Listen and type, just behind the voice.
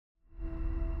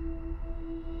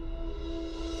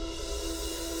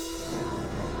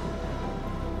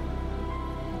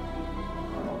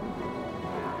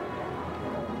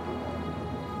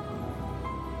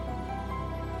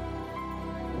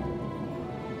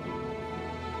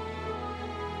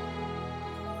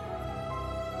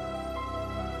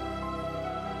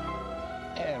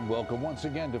And welcome once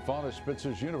again to Father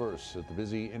Spitzer's Universe at the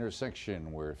busy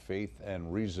intersection where faith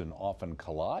and reason often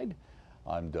collide.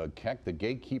 I'm Doug Keck, the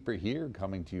gatekeeper here,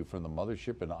 coming to you from the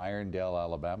mothership in Irondale,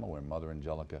 Alabama, where Mother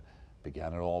Angelica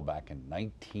began it all back in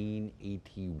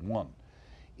 1981.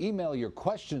 Email your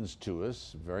questions to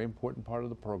us, very important part of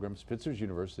the program, Spitzer's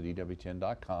Universe at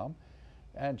EWTN.com.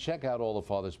 And check out all the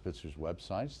Father Spitzer's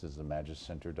websites. There's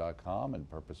themagiscenter.com and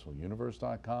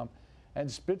purposefuluniverse.com. and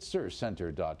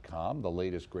SpitzerCenter.com, the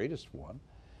latest, greatest one.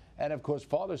 And of course,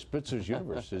 Father Spitzer's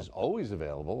Universe is always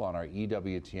available on our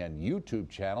EWTN YouTube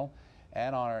channel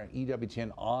and on our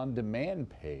EWTN On Demand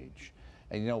page.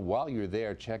 And you know, while you're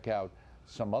there, check out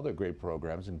some other great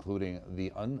programs, including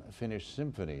The Unfinished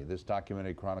Symphony. This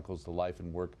documentary chronicles the life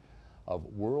and work of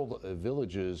World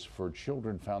Villages for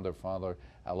Children founder Father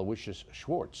Aloysius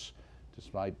Schwartz.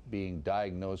 Despite being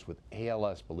diagnosed with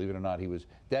ALS, believe it or not, he was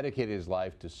dedicated his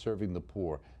life to serving the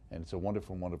poor. And it's a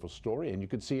wonderful, wonderful story. And you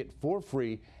can see it for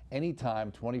free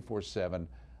anytime, 24/7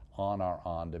 on our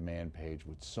on-demand page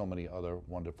with so many other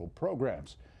wonderful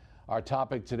programs. Our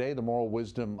topic today, the moral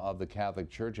wisdom of the Catholic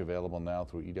Church, available now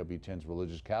through EWTN's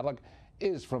Religious Catholic,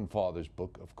 is from Father's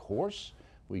book, of course.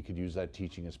 We could use that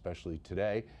teaching especially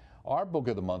today. Our book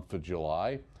of the month for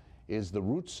July is The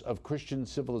Roots of Christian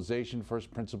Civilization,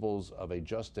 First Principles of a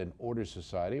Just and Ordered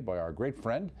Society by our great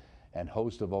friend and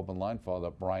host of Open Line, Father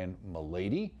Brian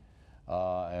Milady.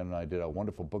 And I did a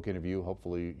wonderful book interview.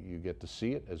 Hopefully you get to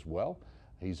see it as well.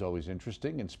 He's always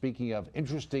interesting. And speaking of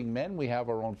interesting men, we have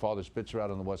our own Father Spitzer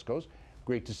out on the West Coast.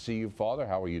 Great to see you, Father.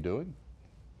 How are you doing?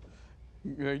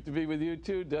 Great to be with you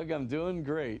too, Doug. I'm doing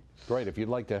great. Great. If you'd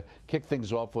like to kick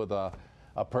things off with a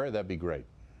prayer, that'd be great.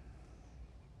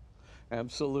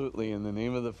 Absolutely. In the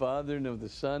name of the Father, and of the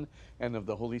Son, and of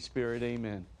the Holy Spirit,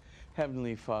 amen.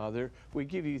 Heavenly Father, we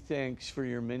give you thanks for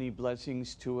your many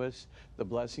blessings to us, the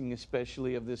blessing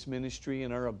especially of this ministry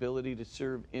and our ability to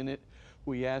serve in it.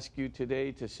 We ask you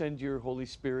today to send your Holy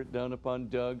Spirit down upon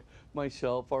Doug,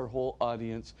 myself, our whole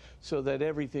audience, so that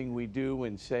everything we do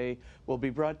and say will be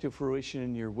brought to fruition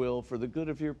in your will for the good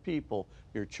of your people,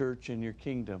 your church, and your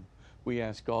kingdom. We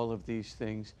ask all of these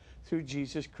things through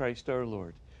Jesus Christ our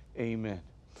Lord. Amen.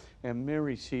 And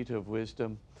Mary, seat of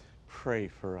wisdom, pray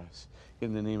for us.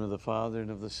 In the name of the Father,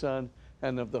 and of the Son,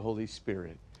 and of the Holy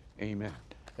Spirit. Amen.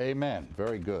 Amen.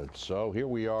 Very good. So here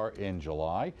we are in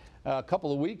July. A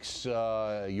couple of weeks,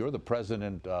 you're the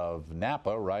president of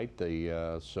NAPA, right?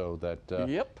 Yep.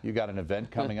 You got an event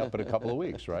coming up in a couple of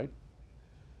weeks, right?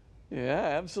 Yeah,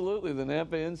 absolutely. The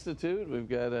NAPA Institute. We've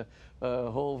got a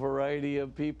whole variety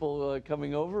of people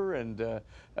coming over, and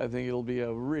I think it'll be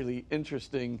a really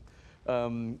interesting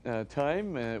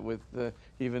time with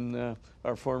even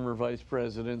our former vice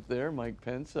president there, Mike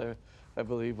Pence, I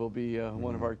believe will be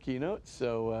one of our keynotes.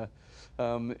 So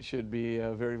it should be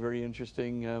a very, very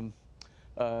interesting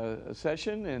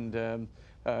session, and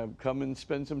come and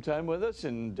spend some time with us.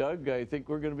 And Doug, I think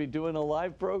we're going to be doing a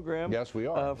live program. Yes, we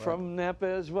are. From NAPA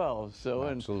as well. So,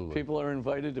 absolutely. And people are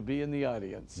invited to be in the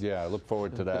audience. Yeah, I look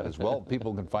forward to that as well.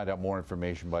 People can find out more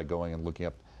information by going and looking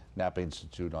up NAPA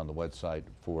Institute on the website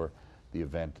for the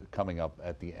event coming up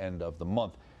at the end of the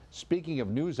month. Speaking of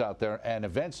news out there and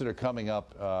events that are coming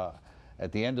up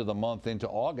at the end of the month into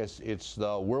August, it's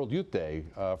the World Youth Day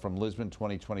from Lisbon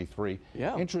 2023.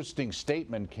 Yeah. Interesting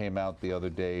statement came out the other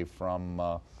day from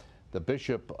the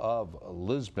Bishop of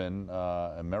Lisbon,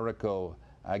 Americo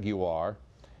Aguiar.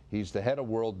 He's the head of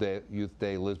World Youth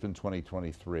Day Lisbon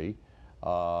 2023.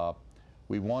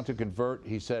 We want to convert,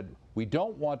 he said, we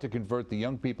don't want to convert the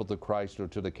young people to Christ or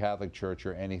to the Catholic Church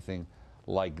or anything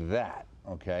like that,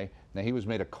 okay? Now, he was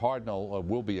made a cardinal, or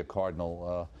will be a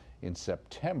cardinal in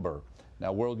September.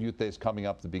 Now, World Youth Day is coming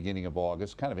up at the beginning of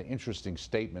August. Kind of an interesting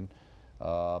statement. In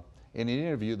an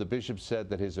interview, the bishop said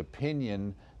that his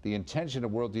opinion, the intention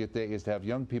of World Youth Day is to have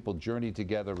young people journey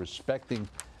together respecting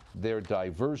their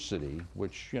diversity,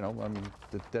 which, you know, I mean,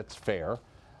 that's fair.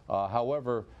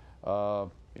 However,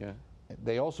 Yeah.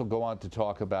 they also go on to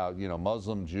talk about, you know,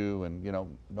 Muslim, Jew, and, you know,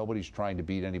 nobody's trying to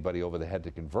beat anybody over the head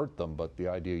to convert them, but the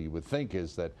idea you would think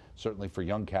is that certainly for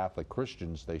young Catholic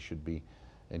Christians, they should be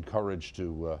encouraged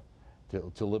to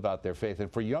live out their faith.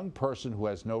 And for a young person who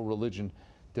has no religion,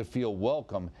 to feel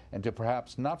welcome and to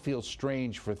perhaps not feel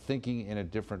strange for thinking in a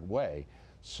different way.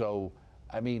 So,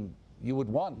 I mean, you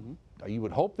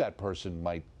would hope that person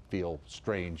might feel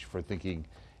strange for thinking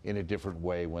in a different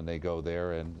way when they go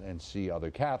there and see other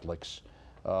Catholics,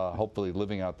 hopefully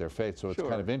living out their faith. So it's Sure.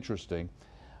 kind of interesting.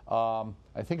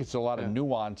 I think it's a lot of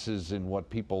nuances in what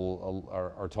people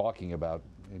are talking about,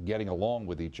 getting along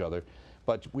with each other.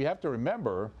 But we have to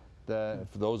remember that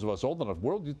for those of us old enough,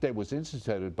 World Youth Day was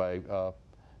instituted by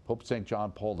Pope St.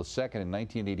 John Paul II in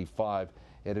 1985,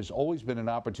 it has always been an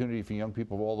opportunity for young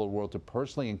people of all over the world to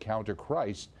personally encounter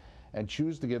Christ and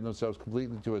choose to give themselves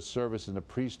completely to a service in the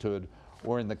priesthood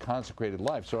or in the consecrated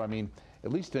life. So, I mean,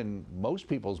 at least in most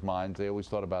people's minds, they always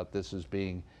thought about this as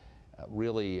being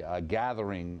really a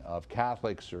gathering of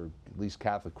Catholics, or at least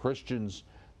Catholic Christians,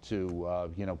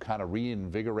 to, you know, kind of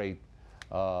reinvigorate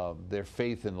their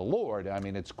faith in the Lord. I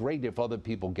mean, it's great if other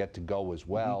people get to go as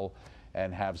well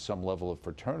and have some level of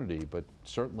fraternity, but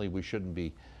certainly we shouldn't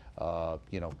be,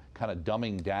 you know, kind of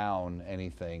dumbing down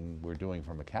anything we're doing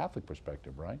from a Catholic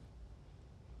perspective, right?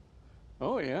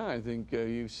 Oh, yeah, I think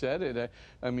you said it.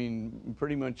 I mean,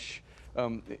 pretty much,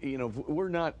 you know, we're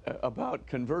not about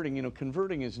converting. You know,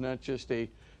 converting is not just a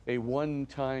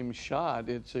one-time shot.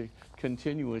 It's a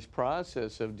continuous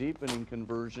process of deepening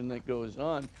conversion that goes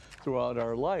on throughout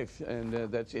our life, and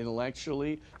that's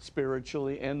intellectually,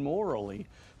 spiritually, and morally.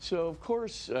 So, of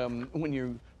course, when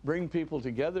you bring people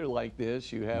together like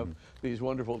this, you have these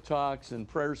wonderful talks and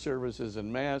prayer services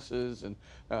and masses and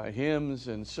hymns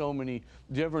and so many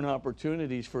different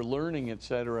opportunities for learning,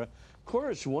 etc. Of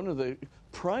course, one of the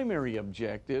primary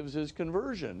objectives is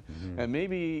conversion. And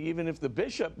maybe even if the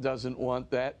bishop doesn't want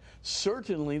that,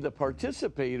 certainly the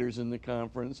participators in the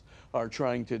conference are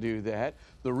trying to do that.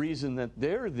 The reason that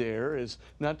they're there is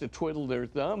not to twiddle their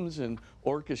thumbs and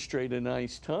orchestrate a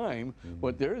nice time.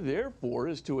 What they're there for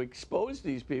is to expose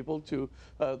these people to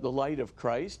the light of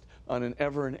Christ on an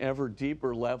ever and ever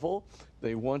deeper level.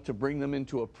 They want to bring them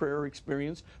into a prayer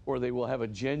experience where they will have a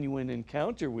genuine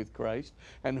encounter with Christ,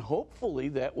 and hopefully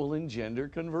that will engender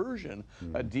conversion,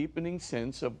 a deepening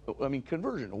sense of, I mean,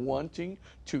 conversion, wanting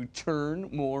to turn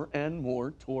more and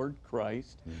more toward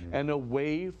Christ and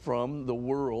away from the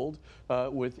world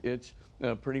with its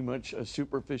pretty much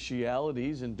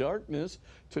superficialities and darkness,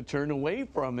 to turn away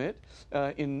from it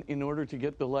in order to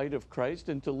get the light of Christ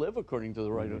and to live according to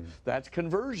the right of. That's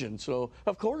conversion. So,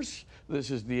 of course, this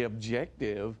is the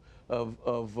objective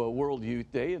of World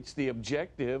Youth Day. It's the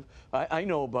objective. I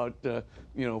know about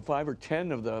you know, 5 or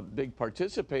 10 of the big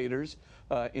participators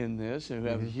in this, who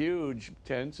have huge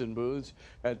tents and booths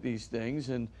at these things,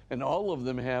 and all of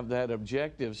them have that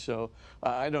objective. So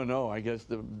I don't know. I guess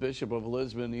the Bishop of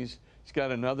Lisbon, he's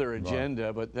got another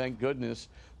agenda, but thank goodness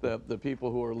the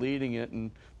people who are leading it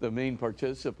and the main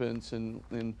participants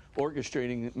and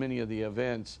orchestrating many of the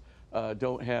events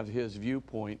don't have his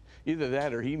viewpoint. Either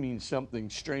that, or he means something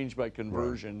strange by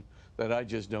conversion that I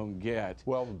just don't get.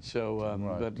 Well, so,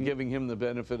 but giving him the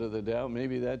benefit of the doubt,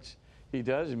 maybe he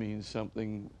does mean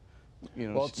something,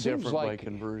 you know, different by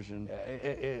conversion.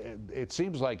 It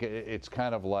seems like it's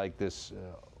kind of like this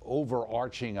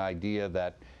overarching idea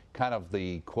that kind of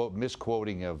the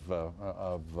misquoting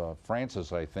of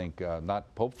Francis, I think,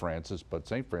 not Pope Francis, but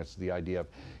St. Francis, the idea of,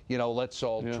 you know, let's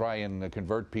all try and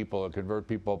convert people,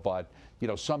 but, you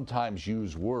know, sometimes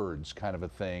use words, kind of a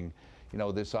thing. You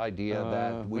know, this idea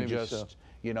that we just,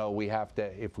 you know, we have to,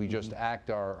 if we just act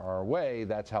our way,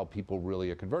 that's how people really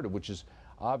are converted, which is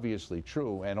obviously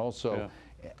true. And also,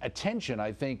 attention,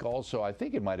 I think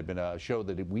it might have been a show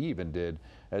that we even did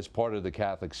as part of the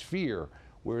Catholic Sphere,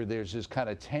 where there's this kind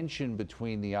of tension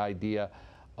between the idea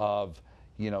of,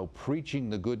 you know, preaching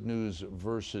the good news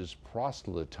versus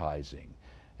proselytizing,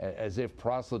 as if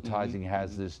proselytizing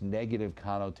has this negative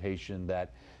connotation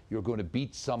that you're going to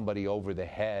beat somebody over the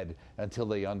head until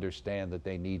they understand that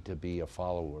they need to be a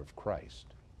follower of Christ.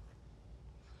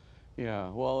 Yeah,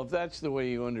 well, if that's the way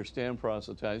you understand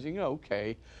proselytizing,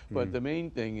 okay. But the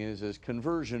main thing is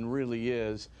conversion really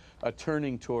is a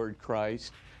turning toward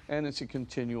Christ, and it's a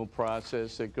continual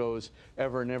process that goes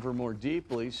ever and ever more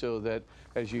deeply, so that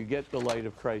as you get the light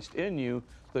of Christ in you,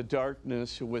 the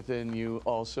darkness within you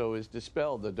also is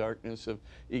dispelled. The darkness of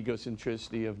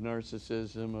egocentricity, of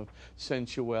narcissism, of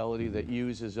sensuality that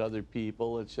uses other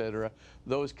people, etc.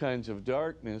 Those kinds of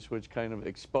darkness which kind of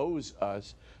expose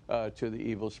us to the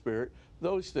evil spirit,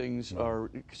 those things are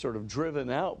sort of driven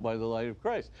out by the light of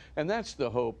Christ. And that's the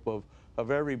hope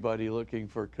of everybody looking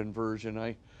for conversion.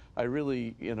 I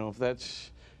really, you know, if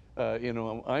that's, you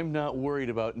know, I'm not worried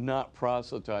about not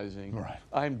proselytizing. Right.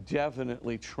 I'm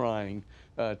definitely trying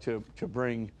to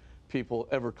bring people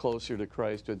ever closer to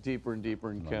Christ with deeper and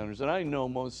deeper encounters. And I know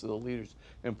most of the leaders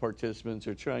and participants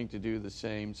are trying to do the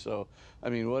same. So, I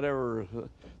mean, whatever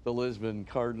the Lisbon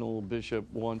Cardinal Bishop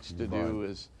wants to do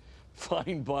is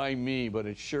fine by me, but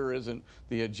it sure isn't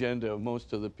the agenda of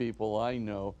most of the people I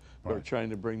know who are trying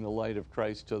to bring the light of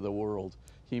Christ to the world.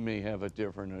 He may have a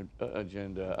different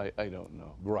agenda. I don't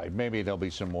know. Right. Maybe there'll be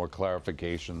some more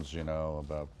clarifications, you know,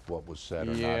 about what was said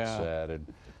or not said, and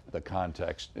the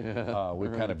context.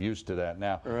 We're kind of used to that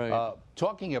now.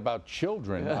 Talking about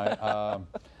children,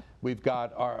 We've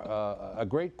got a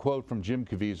great quote from Jim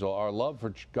Caviezel. Our love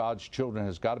for God's children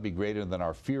has got to be greater than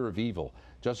our fear of evil,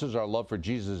 just as our love for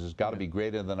Jesus has got to be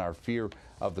greater than our fear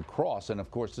of the cross. And of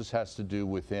course, this has to do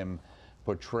with him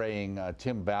portraying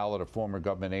Tim Ballard, a former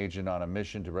government agent on a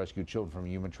mission to rescue children from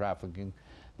human trafficking.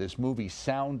 This movie,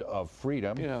 Sound of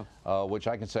Freedom, which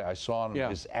I can say I saw,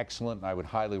 is excellent. And I would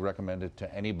highly recommend it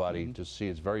to anybody to see.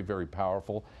 It's very, very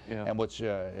powerful. And what's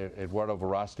Eduardo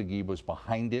Verástegui was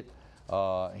behind it.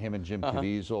 Him and Jim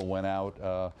Caviezel went out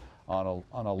on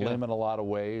a limb in a lot of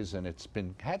ways, and it's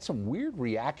had some weird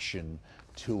reaction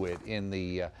to it in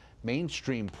the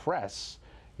mainstream press,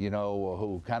 you know,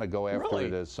 who kind of go after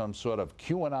it as some sort of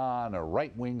QAnon or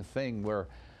right-wing thing where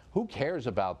who cares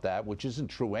about that, which isn't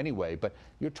true anyway, but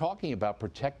you're talking about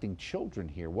protecting children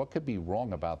here. What could be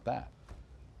wrong about that?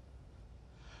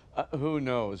 Who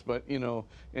knows? But, you know,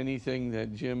 anything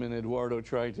that Jim and Eduardo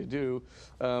try to do,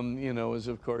 you know, is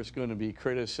of course going to be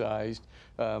criticized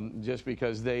just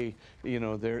because they, you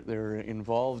know, they're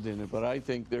involved in it. But I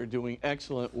think they're doing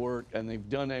excellent work, and they've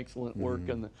done excellent work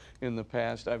in the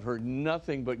past. I've heard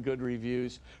nothing but good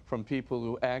reviews from people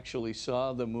who actually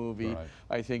saw the movie.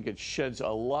 I think it sheds a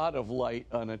lot of light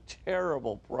on a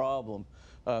terrible problem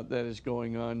that is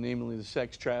going on, namely the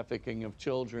sex trafficking of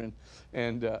children.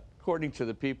 And according to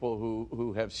the people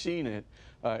who have seen it,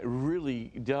 it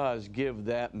really does give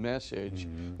that message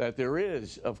that there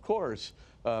is, of course,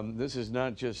 this is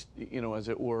not just, you know, as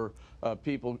it were,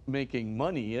 people making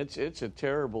money. It's a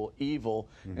terrible evil,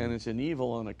 and it's an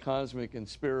evil on a cosmic and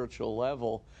spiritual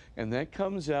level, and that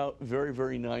comes out very,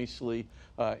 very nicely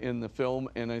in the film.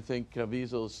 And I think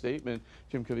Caviezel's statement,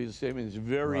 Jim Caviezel's statement, is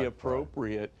very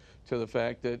appropriate to the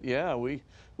fact that, yeah,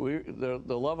 the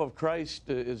love of Christ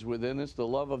is within us. The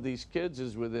love of these kids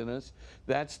is within us.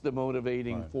 That's the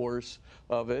motivating force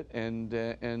of it, and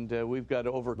we've got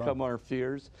to overcome our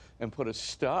fears and put a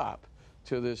stop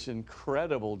to this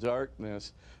incredible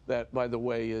darkness that, by the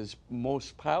way, is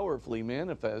most powerfully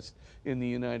manifest in the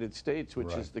United States,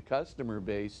 which is the customer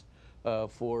base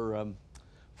for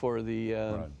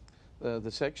the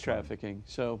sex trafficking.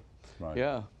 So,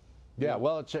 yeah.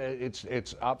 Well,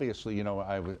 it's obviously, you know,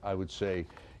 I would say,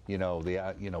 you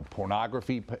know,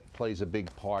 pornography plays a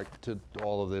big part to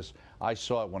all of this. I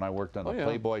saw it when I worked on the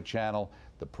Playboy channel.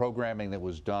 The programming that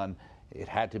was done, it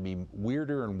had to be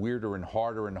weirder and weirder and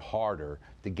harder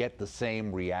to get the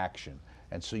same reaction.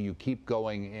 And so you keep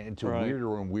going into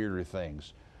weirder and weirder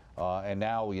things. And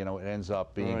now, you know, it ends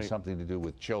up being something to do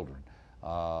with children,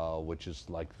 which is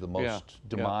like the most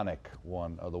demonic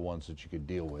one of the ones that you could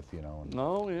deal with, you know.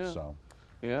 And so.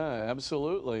 Yeah,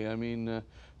 absolutely. I mean,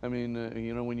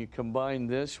 you know, when you combine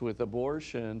this with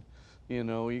abortion, you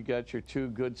know, you got your two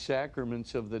good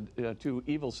sacraments of the two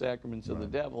evil sacraments of the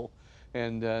devil,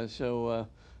 and so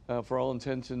for all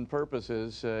intents and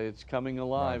purposes, it's coming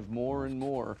alive more and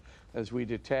more as we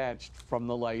detach from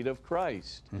the light of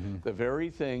Christ, the very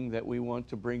thing that we want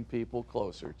to bring people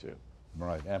closer to.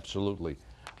 Right, absolutely.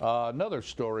 Another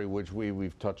story which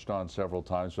we've touched on several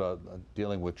times,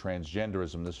 dealing with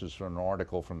transgenderism. This is from an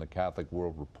article from the Catholic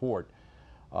World Report.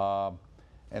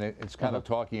 And it's kind of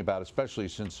talking about, especially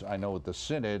since I know at the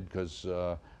Synod, because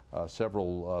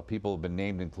several people have been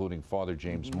named, including Father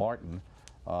James Martin.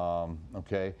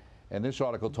 Okay. And this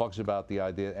article talks about the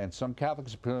idea, and some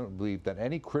Catholics believe that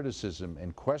any criticism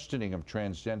and questioning of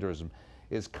transgenderism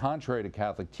is contrary to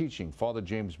Catholic teaching. Father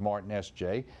James Martin,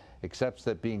 S.J., accepts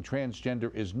that being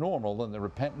transgender is normal and the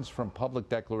repentance from public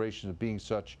declarations of being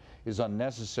such is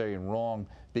unnecessary and wrong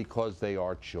because they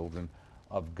are children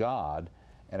of God.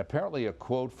 And apparently a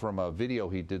quote from a video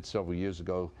he did several years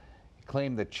ago, he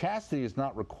claimed that chastity is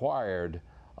not required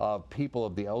of people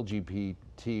of the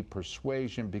LGBT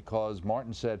persuasion because,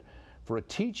 Martin said, for a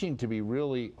teaching to be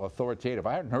really authoritative,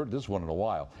 I haven't heard this one in a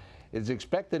while, it is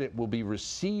expected it will be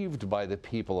received by the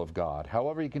people of God.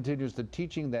 However, he continues, the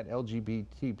teaching that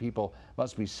LGBT people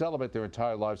must be celibate their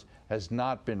entire lives has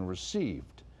not been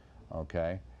received.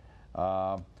 Okay?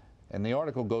 And the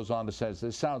article goes on to say,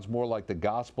 this sounds more like the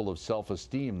gospel of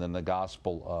self-esteem than the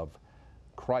gospel of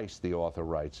Christ, the author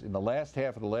writes. In the last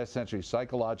half of the last century,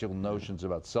 psychological notions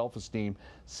about self-esteem,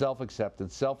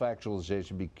 self-acceptance,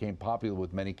 self-actualization became popular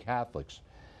with many Catholics.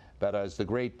 But as the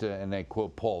great, and they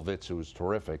quote Paul Vitz, who was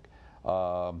terrific,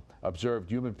 observed,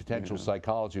 human potential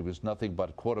psychology was nothing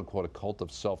but, quote-unquote, a cult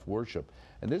of self-worship.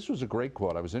 And this was a great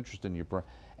quote. I was interested in your...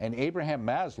 And Abraham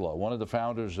Maslow, one of the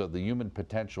founders of the human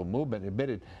potential movement,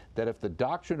 admitted that if the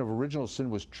doctrine of original sin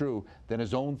was true, then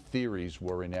his own theories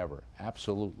were in error.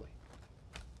 Absolutely.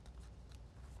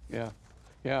 Yeah.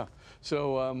 Yeah.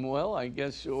 So, well, I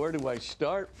guess where do I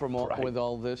start from with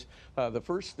all this? The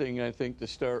first thing I think to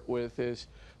start with is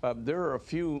there are a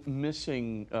few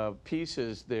missing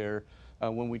pieces there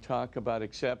when we talk about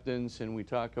acceptance and we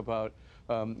talk about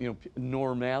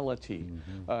normality.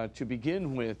 To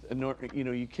begin with,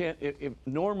 you can't. If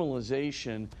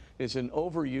normalization is an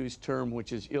overused term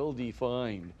which is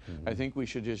ill-defined, I think we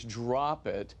should just drop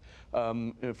it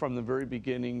from the very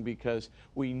beginning, because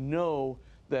we know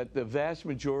that the vast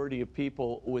majority of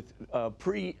people with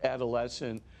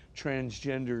pre-adolescent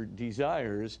transgender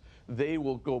desires, they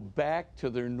will go back to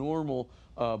their normal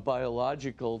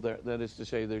biological, that is to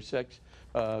say their sex,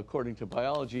 according to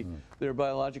biology, their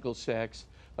biological sex,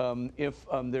 if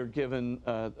they're given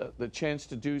the chance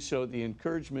to do so, the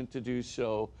encouragement to do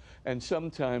so, and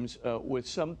sometimes with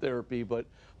some therapy, but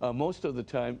most of the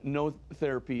time no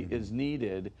therapy is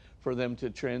needed for them to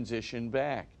transition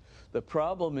back. The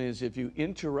problem is if you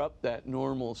interrupt that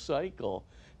normal cycle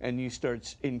and you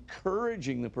start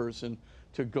encouraging the person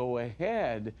to go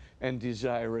ahead and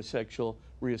desire a sexual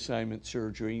reassignment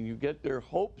surgery, and you get their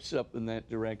hopes up in that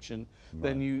direction,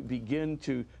 then you begin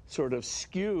to sort of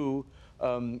skew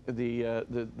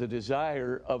the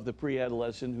desire of the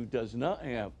pre-adolescent who does not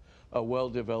have a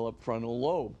well-developed frontal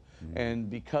lobe. And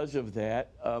because of that,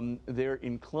 they're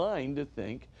inclined to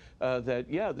think that,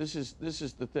 yeah, this is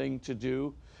the thing to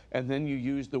do. And then you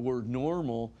use the word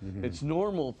normal. It's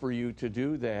normal for you to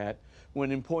do that,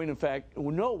 when in point of fact,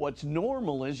 no, what's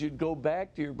normal is you'd go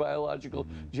back to your biological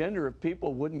gender if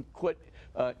people wouldn't quit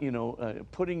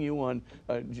putting you on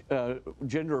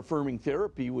gender-affirming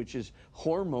therapy, which is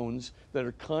hormones that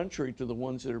are contrary to the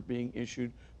ones that are being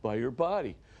issued by your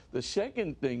body. The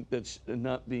second thing that's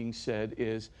not being said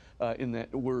is, in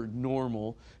that word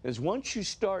normal, is once you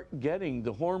start getting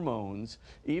the hormones,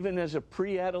 even as a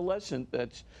pre-adolescent,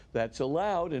 that's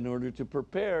allowed in order to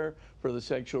prepare for the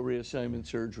sexual reassignment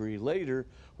surgery later.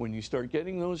 When you start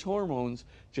getting those hormones,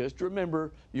 just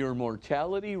remember your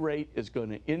mortality rate is going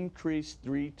to increase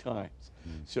 3 times.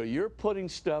 So you're putting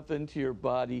stuff into your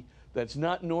body that's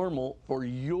not normal for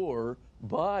your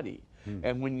body.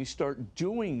 And when you start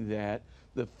doing that,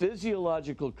 the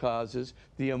physiological causes,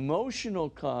 the emotional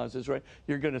causes, right?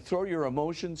 You're going to throw your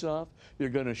emotions off. You're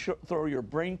going to throw your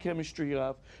brain chemistry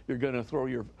off. You're going to throw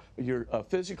your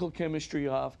physical chemistry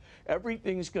off.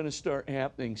 Everything's going to start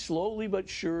happening slowly but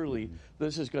surely.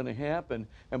 This is going to happen,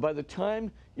 and by the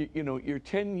time you're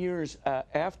 10 years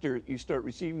after you start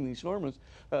receiving these hormones,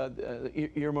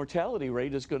 your mortality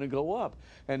rate is going to go up.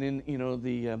 And in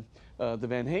the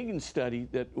Van Hagen study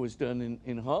that was done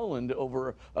in Holland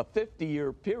over a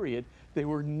 50-year period, they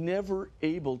were never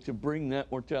able to bring that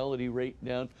mortality rate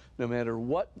down, no matter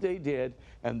what they did.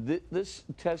 And this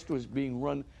test was being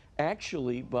run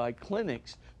actually by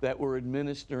clinics that were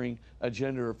administering a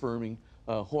gender-affirming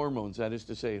hormones, that is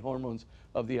to say, hormones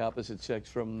of the opposite sex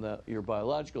from your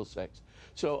biological sex.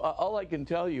 So all I can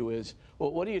tell you is,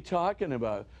 well, what are you talking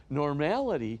about?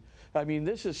 Normality? I mean,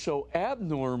 this is so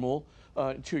abnormal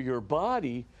to your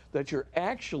body that you're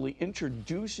actually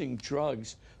introducing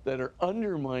drugs that are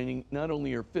undermining not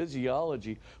only your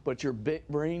physiology, but your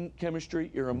brain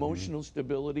chemistry, your emotional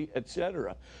stability,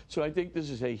 etc. So I think this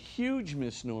is a huge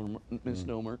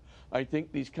misnomer. I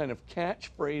think these kind of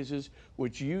catchphrases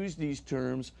which use these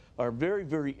terms are very,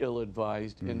 very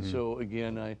ill-advised. And so,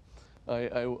 again,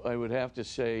 I would have to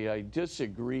say I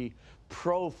disagree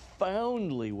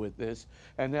profoundly with this.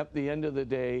 And at the end of the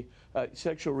day,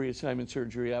 sexual reassignment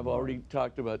surgery, I've already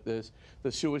talked about this,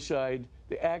 the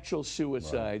actual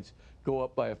suicides go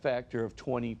up by a factor of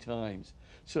 20 times.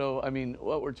 So, I mean,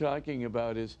 what we're talking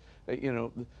about is,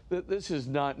 this is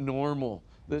not normal.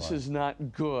 This is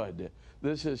not good.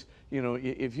 This is,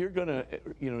 if you're going to,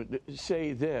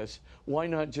 say this, why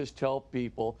not just tell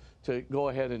people to go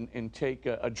ahead and take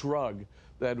a drug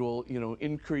that will,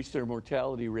 increase their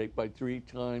mortality rate by 3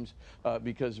 times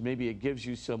because maybe it gives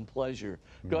you some pleasure.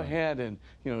 Go ahead and,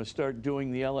 start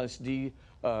doing the LSD,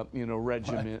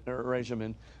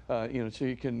 regimen, so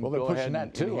you can go ahead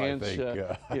and too,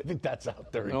 enhance. I think that's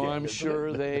out there. No, again, I'm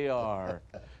sure they are.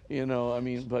 I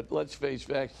mean, but let's face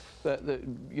facts.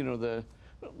 The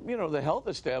health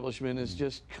establishment is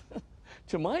just,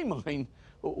 to my mind,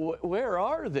 where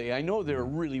are they? I know there are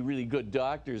really, really good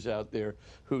doctors out there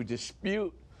who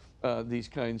dispute these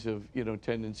kinds of,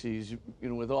 tendencies,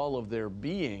 with all of their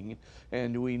being.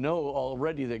 And we know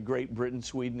already that Great Britain,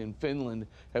 Sweden, and Finland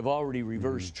have already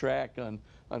reversed track on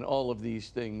all of these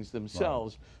things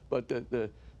themselves. But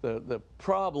the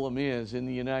problem is, in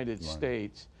the United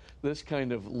States, this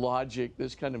kind of logic,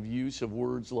 this kind of use of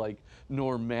words like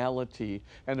normality,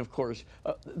 and of course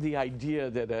the idea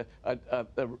that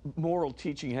a moral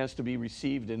teaching has to be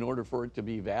received in order for it to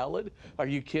be valid. Are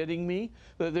you kidding me?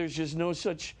 There's just no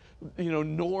such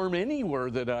norm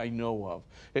anywhere that I know of.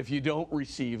 If you don't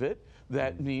receive it,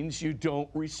 that means you don't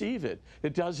receive it.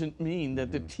 It doesn't mean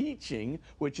that the teaching,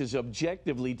 which is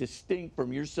objectively distinct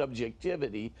from your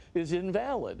subjectivity, is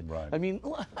invalid. Right. I mean,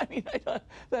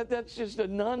 that's just a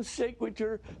non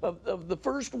sequitur of the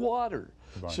first water.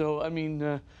 Right. So, I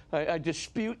mean, I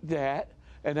dispute that,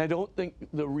 and I don't think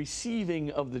the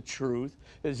receiving of the truth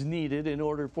is needed in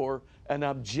order for an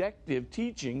objective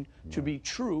teaching to be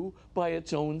true by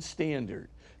its own standard.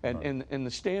 And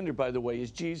the standard, by the way, is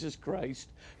Jesus Christ,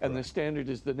 and the standard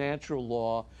is the natural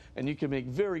law, and you can make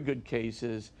very good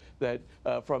cases that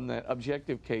from that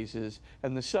objective cases,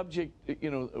 and the subject,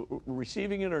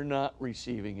 receiving it or not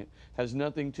receiving it has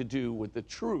nothing to do with the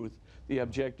truth, the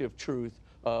objective truth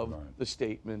of the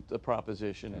statement, the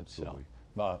proposition itself.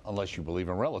 Unless you believe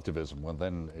in relativism, well,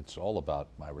 then it's all about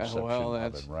my reception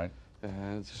of it, right?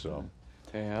 So.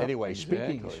 Yeah, anyway,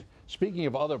 exactly. speaking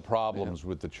of other problems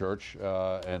with the church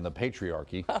and the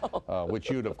patriarchy, which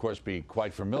you'd, of course, be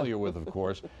quite familiar with, of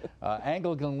course,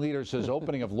 Anglican leader says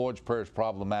opening of Lord's Prayer is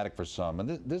problematic for some. And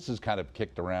this is kind of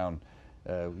kicked around.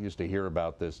 We used to hear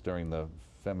about this during the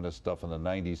feminist stuff in the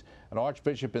 90s. An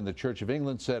archbishop in the Church of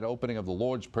England said opening of the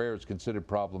Lord's Prayer is considered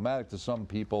problematic to some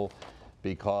people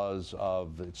because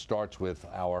it starts with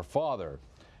Our Father.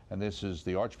 And this is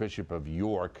the Archbishop of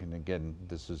York, and again,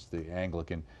 this is the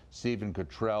Anglican, Stephen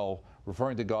Cottrell,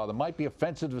 referring to God that might be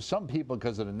offensive to some people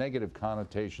because of the negative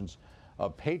connotations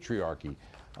of patriarchy.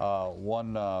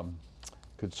 One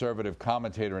conservative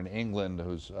commentator in England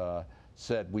who's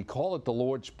said, "We call it the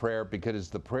Lord's Prayer because it's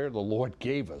the prayer the Lord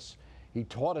gave us. He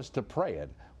taught us to pray it.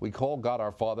 We call God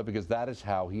our Father because that is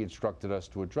how he instructed us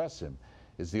to address him."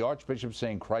 Is the Archbishop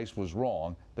saying Christ was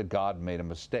wrong, that God made a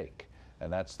mistake?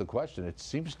 And that's the question. It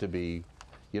seems to be,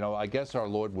 I guess our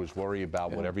Lord was worried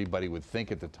about what everybody would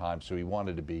think at the time, so he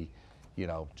wanted to be,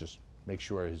 just make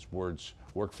sure his words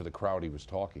work for the crowd he was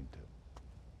talking to,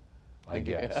 I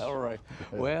guess. All right.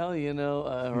 Well,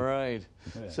 right.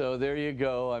 So there you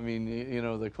go. I mean,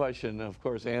 the question, of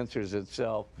course, answers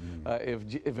itself.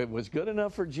 If it was good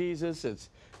enough for Jesus,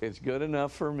 it's good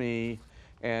enough for me.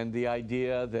 And the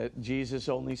idea that Jesus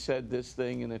only said this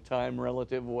thing in a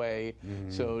time-relative way.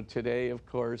 So today, of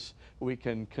course, we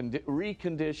can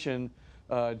recondition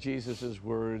Jesus'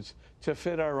 words to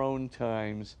fit our own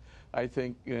times. I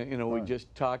think, we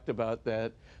just talked about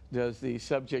that. Does the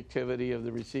subjectivity of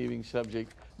the receiving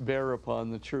subject bear upon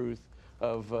the truth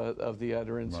of the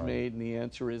utterance made? And the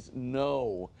answer is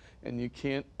no. And you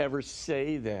can't ever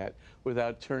say that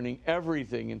without turning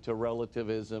everything into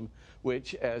relativism,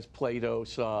 which, as Plato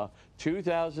saw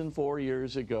 2,004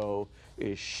 years ago,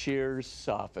 is sheer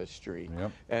sophistry.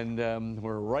 And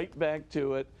we're right back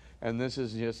to it, and this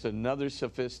is just another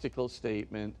sophistical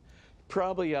statement.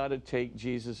 Probably ought to take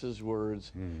Jesus'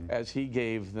 words as he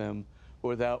gave them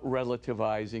without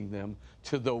relativizing them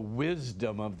to the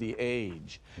wisdom of the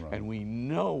age. And we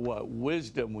know what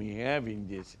wisdom we have in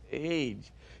this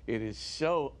age. It is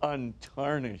so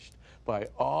untarnished by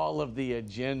all of the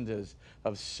agendas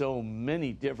of so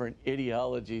many different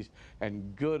ideologies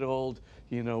and good old,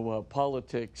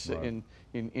 politics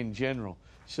in general.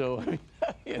 So,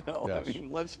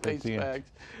 let's face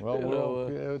facts. Well,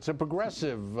 it's a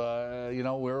progressive,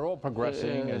 we're all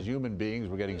progressing as human beings.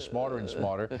 We're getting smarter and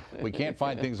smarter. We can't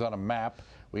find things on a map.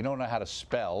 We don't know how to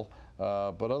spell.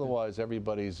 But otherwise,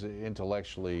 everybody's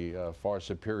intellectually far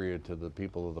superior to the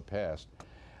people of the past.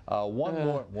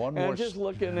 One more. And just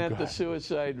looking at the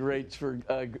suicide rates for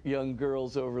young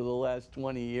girls over the last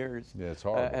 20 years, it's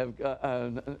horrible.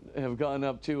 Have gone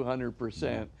up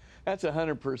 200%. That's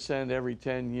 100% every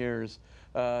 10 years.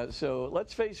 So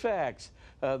let's face facts.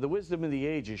 The wisdom of the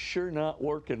age is sure not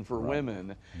working for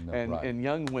women, and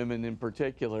young women in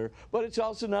particular. But it's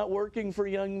also not working for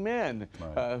young men,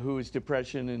 whose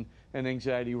depression and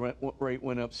anxiety rate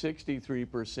went up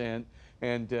 63%,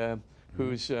 and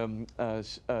whose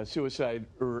suicide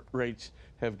rates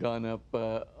have gone up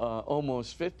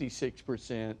almost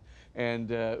 56%, and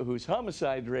whose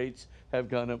homicide rates have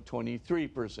gone up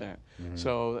 23%.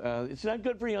 So it's not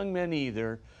good for young men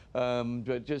either.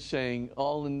 But just saying,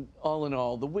 all in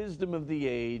all, the wisdom of the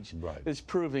age is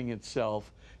proving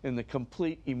itself in the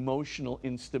complete emotional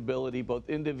instability, both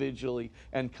individually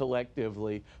and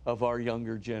collectively, of our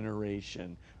younger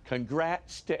generation.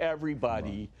 Congrats to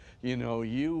everybody.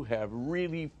 You have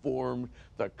really formed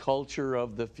the culture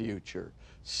of the future.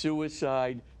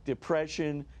 Suicide,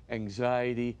 depression,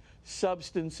 anxiety,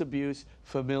 substance abuse,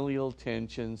 familial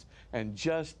tensions, and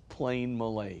just plain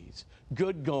malaise.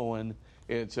 Good going.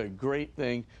 It's a great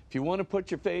thing. If you want to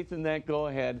put your faith in that, go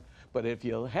ahead. But if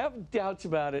you have doubts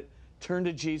about it, turn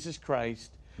to Jesus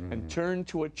Christ and turn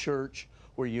to a church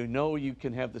where you know you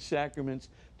can have the sacraments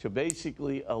to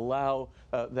basically allow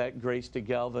that grace to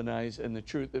galvanize and the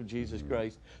truth of Jesus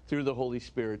Christ through the Holy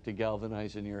Spirit to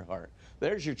galvanize in your heart.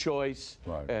 There's your choice.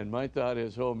 Right. And my thought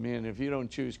is, oh man, if you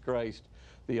don't choose Christ,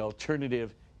 the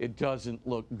alternative, it doesn't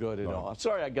look good at all. I'm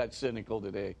sorry I got cynical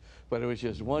today, but it was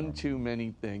just one too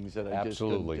many things that I just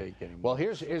couldn't take anymore. Well,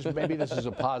 here's maybe this is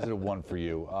a positive one for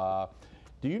you.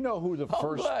 Do you know who the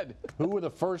who were the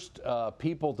first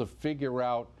people to figure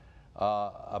out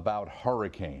about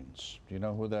hurricanes? Do you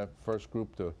know who that first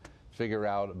group to figure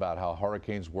out about how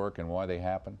hurricanes work and why they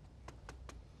happen?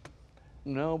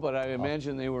 No, but I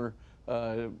imagine they were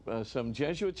some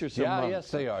Jesuits or some monks.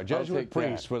 Yes, they are. Jesuit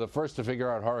priests were the first to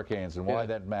figure out hurricanes and why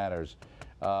that matters.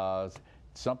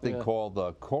 Something called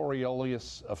the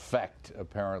Coriolis effect,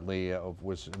 apparently,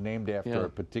 was named after a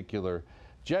particular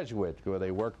Jesuit, where they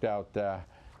worked out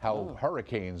how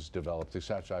hurricanes developed,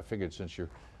 etc. I figured since you're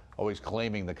always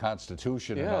claiming the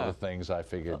Constitution and other things, I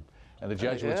figured, and the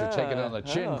Jesuits are taking it on the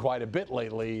chin quite a bit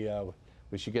lately,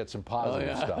 we should get some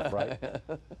positive stuff, right?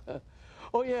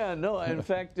 Oh, yeah, no. In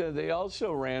fact, they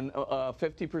also ran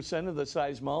 50% of the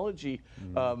seismology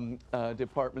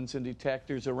departments and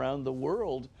detectors around the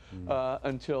world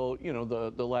until, you know,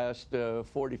 the last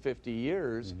 40, 50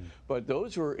 years. But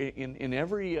those were in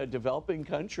every developing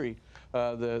country.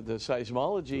 The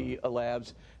seismology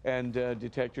labs and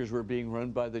detectors were being run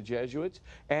by the Jesuits,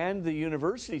 and the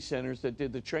university centers that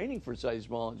did the training for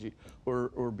seismology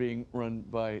were being run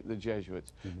by the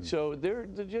Jesuits. So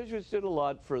the Jesuits did a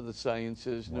lot for the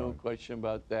sciences, no question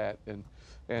about that.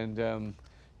 And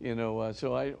you know,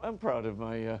 so I'm proud of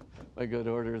my my good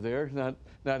order there. Not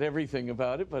everything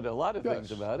about it, but a lot of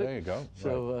things about it. There you go.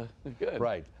 So good.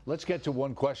 Right. Let's get to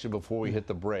one question before we hit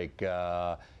the break.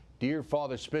 Dear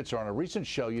Father Spitzer, on a recent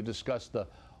show you discussed the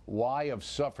why of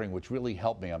suffering, which really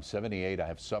helped me. I'm 78. I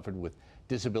have suffered with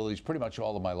disabilities pretty much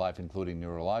all of my life, including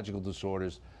neurological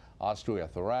disorders,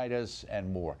 osteoarthritis,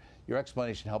 and more. Your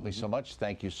explanation helped me so much.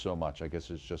 Thank you so much. I guess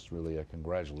it's just really a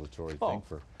congratulatory thing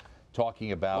for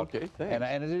talking about. Okay,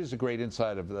 and it is a great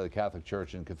insight of the Catholic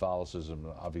Church and Catholicism,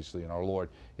 obviously, in our Lord,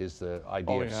 is the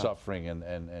idea of suffering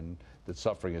and that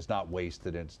suffering is not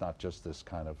wasted, and it's not just this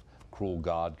kind of cruel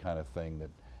God kind of thing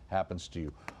that happens to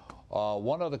you.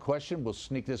 One other question, we'll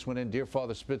sneak this one in. Dear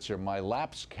Father Spitzer, my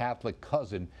lapsed Catholic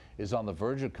cousin is on the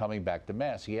verge of coming back to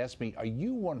Mass. He asked me, are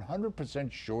you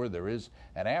 100% sure there is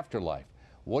an afterlife?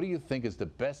 What do you think is the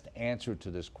best answer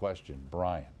to this question?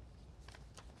 Brian.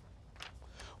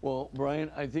 Well,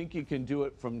 Brian, I think you can do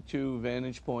it from two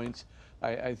vantage points.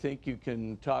 I think you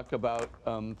can talk about,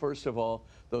 first of all,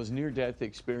 those near-death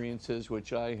experiences,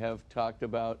 which I have talked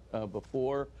about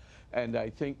before. And I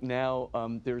think now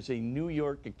there's a New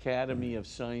York Academy of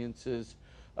Sciences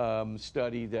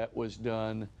study that was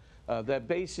done that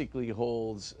basically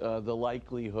holds the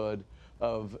likelihood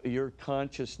of your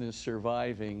consciousness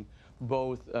surviving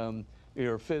both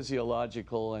your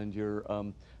physiological and your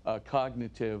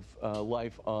cognitive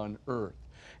life on Earth.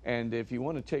 And if you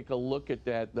want to take a look at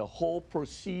that, the whole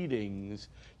proceedings,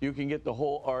 you can get the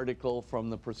whole article from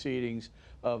the proceedings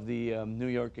of the New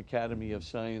York Academy of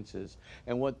Sciences.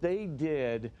 And what they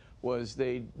did was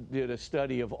they did a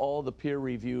study of all the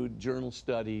peer-reviewed journal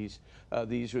studies.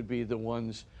 These would be the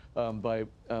ones by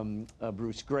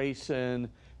Bruce Grayson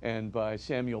and by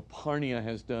Samuel Parnia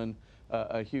has done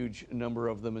a huge number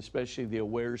of them, especially the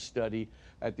AWARE study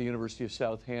at the University of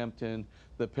Southampton,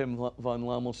 the Pim van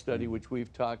Lommel study, which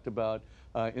we've talked about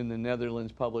in the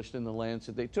Netherlands, published in the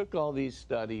Lancet. They took all these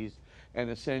studies and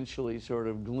essentially sort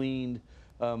of gleaned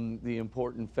the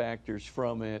important factors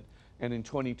from it, and in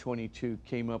 2022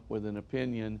 came up with an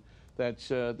opinion that's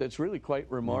really quite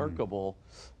remarkable.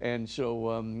 And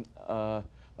so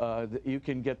you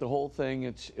can get the whole thing.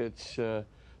 It's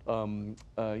you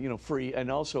know, free.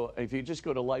 And also, if you just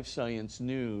go to Life Science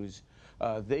News,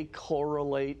 they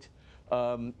correlate,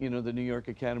 you know, the New York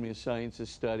Academy of Sciences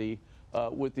study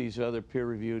with these other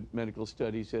peer-reviewed medical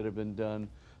studies that have been done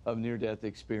of near-death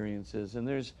experiences. And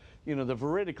there's, you know, the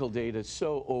veridical data is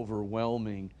so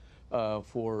overwhelming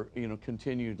for, you know,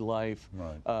 continued life.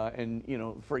 Right. And, you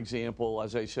know, for example,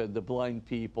 as I said, the blind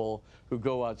people who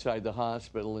go outside the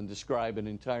hospital and describe an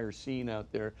entire scene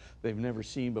out there they've never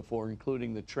seen before,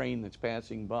 including the train that's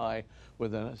passing by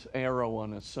with an arrow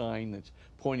on a sign that's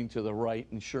pointing to the right,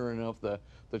 and sure enough,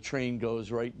 the train goes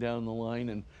right down the line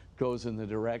and goes in the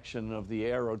direction of the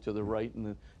arrow to the right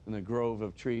in the grove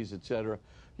of trees, etc.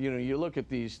 you look at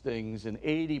these things, and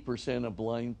 80% of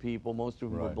blind people, most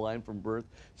of them are blind from birth,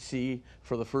 see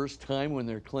for the first time when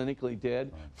they're clinically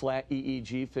dead. Flat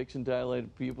EEG, fixed and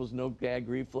dilated pupils, no gag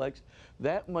reflex.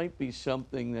 That might be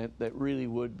something that really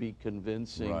would be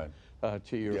convincing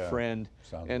to your friend.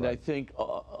 And I think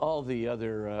all the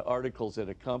other articles that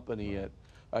accompany it.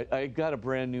 I got a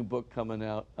brand new book coming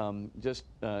out just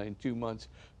in 2 months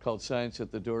called Science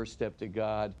at the Doorstep to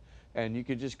God. And you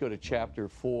could just go to chapter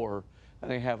 4,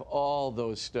 and I have all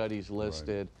those studies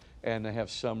listed, and I have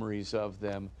summaries of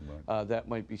them. That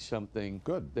might be something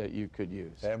that you could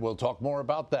use. And we'll talk more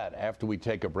about that after we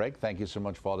take a break. Thank you so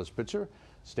much, Father Spitzer.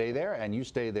 Stay there, and you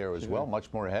stay there as well.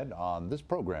 Much more ahead on this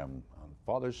program on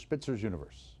Father Spitzer's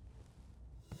Universe.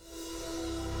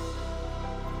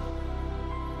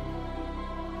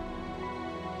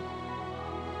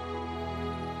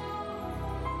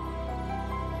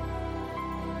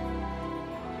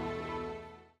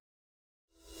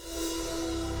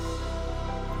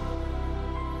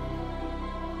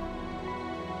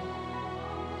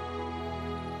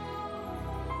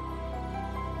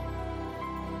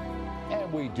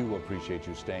 We do appreciate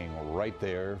you staying right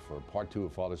there for part 2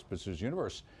 of Father Spitzer's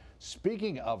Universe.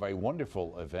 Speaking of a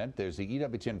wonderful event, there's the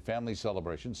EWTN Family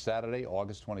Celebration, Saturday,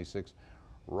 August 26th,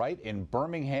 right in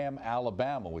Birmingham,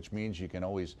 Alabama, which means you can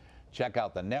always check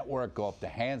out the network, go up to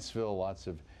Hanceville, lots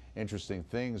of interesting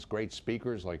things, great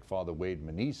speakers like Father Wade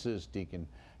Meneses, Deacon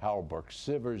Howard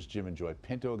Burke-Sivers, Jim and Joy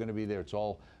Pinto are going to be there. It's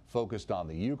all focused on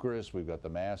the Eucharist. We've got the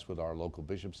Mass with our local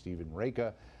Bishop, Stephen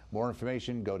Reka. More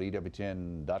information, go to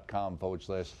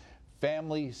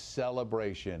EWTN.com/family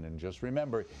celebration. And just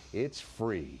remember, it's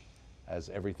free, as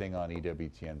everything on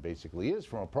EWTN basically is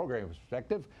from a program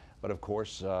perspective. But of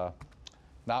course,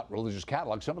 not religious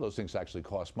catalog. Some of those things actually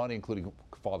cost money, including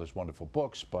Father's wonderful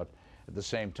books. But at the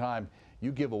same time,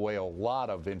 you give away a lot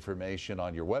of information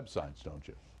on your websites, don't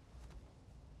you?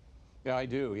 Yeah, I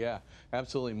do. Yeah,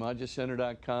 absolutely.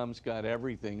 ModulaCenter.com's got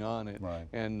everything on it,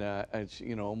 and it's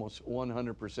almost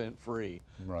 100% free.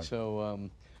 So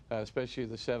especially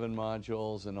the 7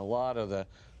 modules and a lot of the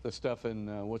stuff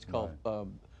in what's called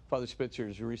Father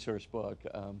Spitzer's resource book.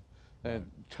 And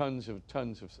tons of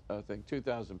I think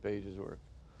 2,000 pages worth.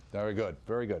 Very good,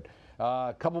 very good.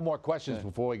 A couple more questions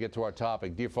before we get to our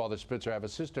topic. Dear Father Spitzer, I have a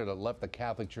sister that left the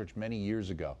Catholic Church many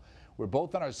years ago. We're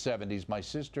both in our 70s. My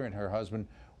sister and her husband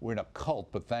were in a cult,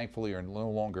 but thankfully are no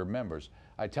longer members.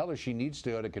 I tell her she needs to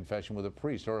go to confession with a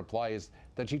priest. Her reply is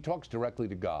that she talks directly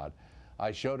to God.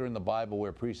 I showed her in the Bible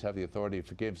where priests have the authority to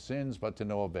forgive sins, but to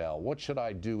no avail. What should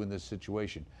I do in this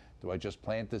situation? Do I just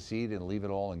plant the seed and leave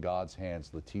it all in God's hands?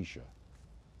 Letitia.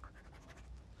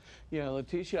 Yeah,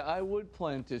 Letitia, I would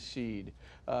plant a seed.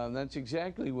 That's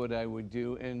exactly what I would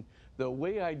do. And the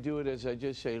way I do it is I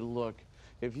just say, look,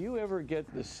 if you ever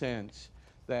get the sense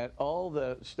that all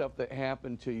the stuff that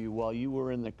happened to you while you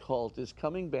were in the cult is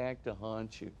coming back to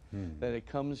haunt you, that it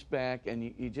comes back and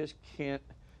you just can't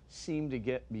seem to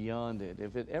get beyond it.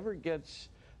 If it ever gets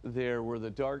there where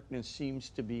the darkness seems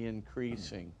to be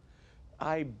increasing,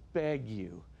 I beg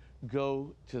you,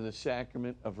 go to the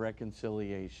sacrament of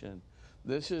reconciliation.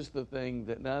 This is the thing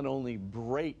that not only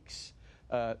breaks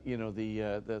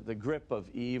the grip of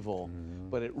evil,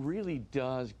 but it really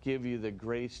does give you the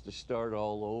grace to start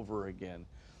all over again.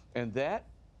 And that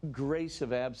grace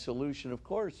of absolution, of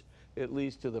course, it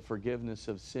leads to the forgiveness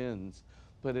of sins,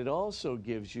 but it also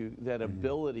gives you that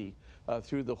ability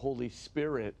through the Holy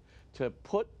Spirit to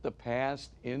put the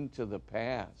past into the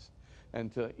past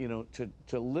and to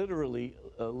literally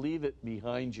leave it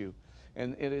behind you.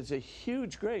 And it is a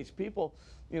huge grace. People,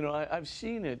 I've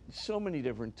seen it so many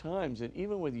different times, and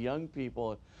even with young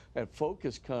people at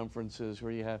focus conferences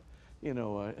where you have,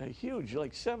 a huge,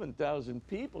 like 7,000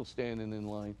 people standing in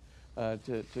line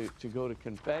to go to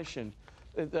confession.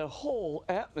 The whole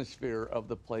atmosphere of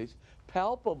the place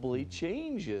palpably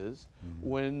changes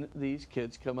when these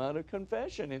kids come out of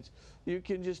confession. You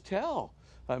can just tell.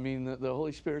 I mean, the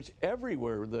Holy Spirit's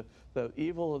everywhere. The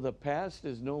evil of the past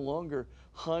is no longer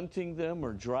haunting them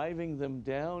or driving them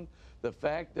down. The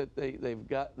fact that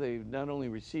they've not only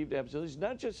received absolution,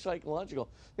 not just psychological,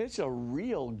 it's a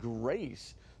real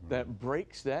grace that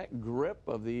breaks that grip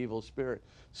of the evil spirit.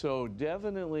 So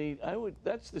definitely,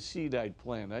 that's the seed I'd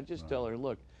plant. I'd just tell her,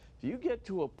 look, if you get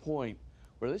to a point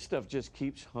where this stuff just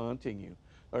keeps haunting you,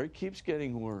 or it keeps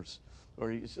getting worse,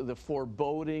 or the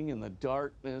foreboding and the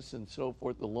darkness and so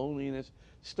forth, the loneliness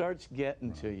starts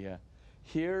getting to you,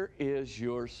 here is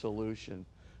your solution.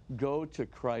 Go to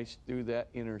Christ through that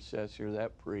intercessor,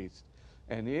 that priest,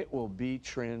 and it will be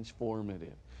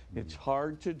transformative. It's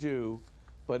hard to do,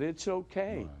 but it's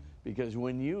okay, because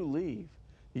when you leave,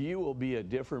 you will be a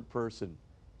different person.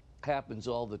 Happens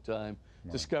all the time.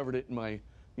 Right. Discovered it in my,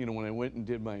 when I went and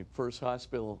did my first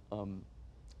hospital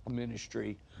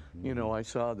ministry, I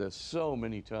saw this so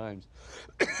many times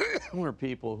where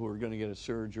people who were going to get a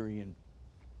surgery and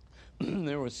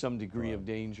there was some degree of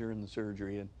danger in the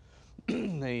surgery,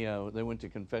 and they went to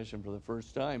confession for the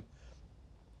first time,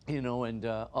 and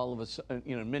all of a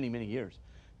sudden, many, many years,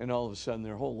 and all of a sudden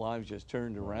their whole lives just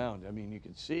turned around. I mean, you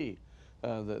could see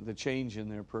the change in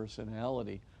their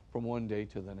personality from one day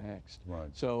to the next. Right.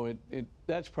 So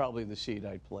that's probably the seed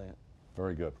I'd plant.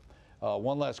 Very good.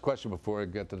 One last question before I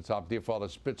get to the top. Dear Father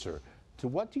Spitzer, to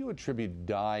what do you attribute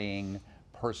dying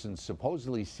persons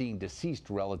supposedly seeing deceased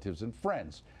relatives and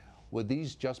friends? Would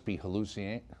these just be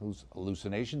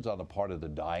hallucinations on the part of the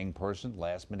dying person,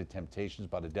 last-minute temptations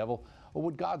by the devil, or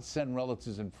would God send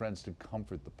relatives and friends to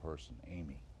comfort the person?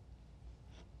 Amy.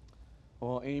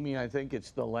 Well, Amy, I think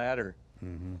it's the latter.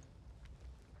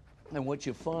 And what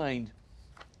you find,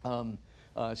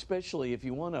 especially if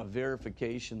you want a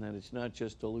verification that it's not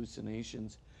just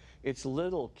hallucinations, it's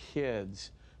little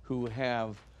kids who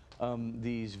have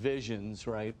these visions,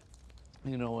 right?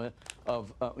 They're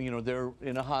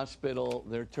in a hospital,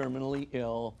 they're terminally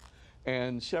ill,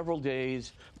 and several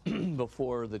days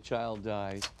before the child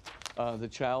dies, the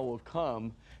child will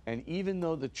come, and even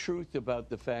though the truth about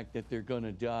the fact that they're going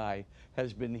to die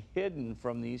has been hidden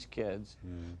from these kids,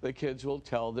 the kids will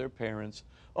tell their parents,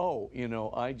 oh,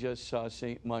 I just saw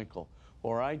St. Michael,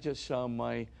 or I just saw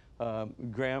my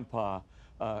grandpa,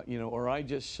 or I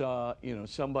just saw,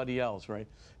 somebody else, right?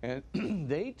 And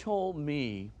they told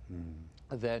me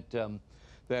that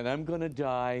I'm going to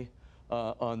die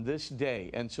on this day,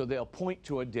 and so they'll point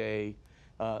to a day,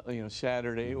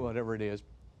 Saturday, whatever it is,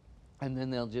 and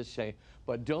then they'll just say,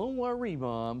 but don't worry,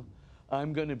 Mom,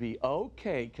 I'm going to be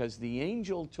okay, because the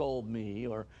angel told me,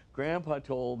 or Grandpa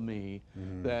told me,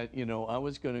 that, I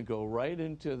was going to go right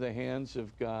into the hands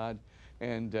of God,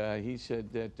 and he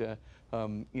said that,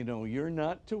 you're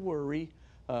not to worry,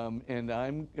 and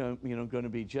I'm, going to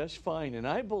be just fine, and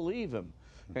I believe him.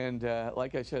 And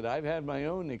like I said, I've had my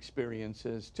own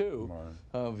experiences too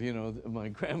of my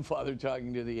grandfather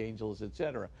talking to the angels,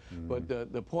 etc. But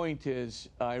the point is,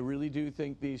 I really do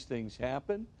think these things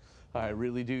happen. I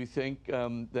really do think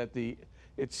that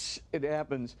it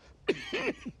happens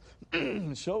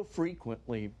so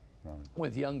frequently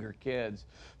with younger kids,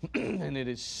 and it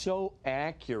is so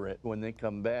accurate when they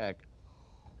come back.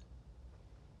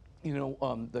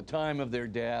 The time of their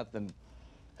death and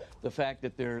the fact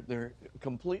that they're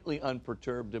completely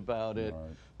unperturbed about it.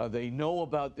 They know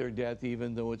about their death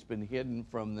even though it's been hidden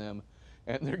from them,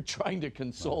 and they're trying to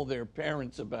console their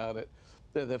parents about it.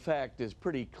 The fact is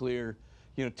pretty clear,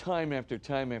 time after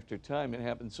time after time. It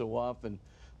happens so often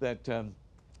that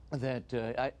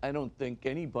I don't think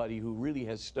anybody who really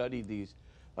has studied these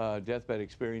deathbed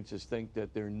experiences think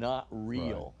that they're not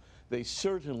real. They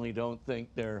certainly don't think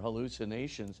they're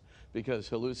hallucinations, because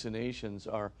hallucinations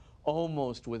are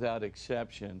almost without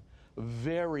exception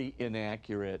very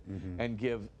inaccurate and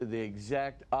give the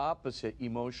exact opposite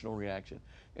emotional reaction.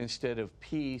 Instead of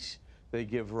peace, they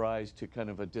give rise to kind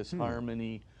of a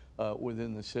disharmony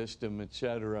within the system,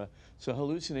 etc. So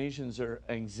hallucinations are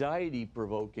anxiety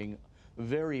provoking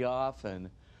very often,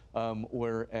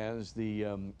 whereas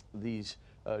these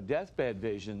deathbed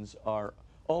visions are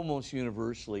almost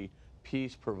universally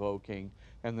peace provoking,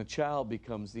 and the child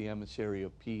becomes the emissary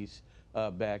of peace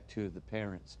back to the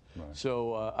parents.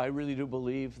 So I really do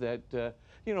believe that,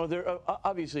 there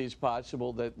obviously it's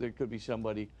possible that there could be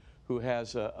somebody who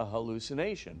has a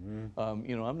hallucination.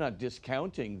 I'm not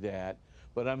discounting that,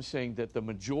 but I'm saying that the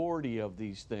majority of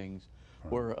these things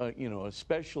where,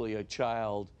 especially a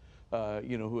child,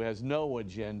 who has no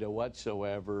agenda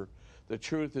whatsoever, the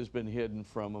truth has been hidden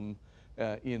from him,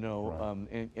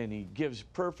 and he gives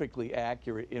perfectly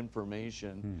accurate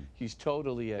information. He's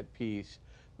totally at peace.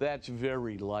 That's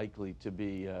very likely to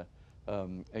be a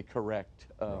correct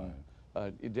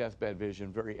deathbed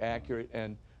vision, very accurate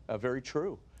and very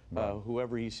true.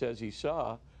 Whoever he says he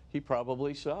saw, he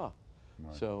probably saw.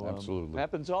 So absolutely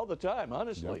happens all the time,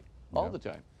 honestly, all the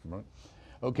time.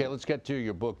 Okay, let's get to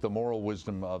your book, The Moral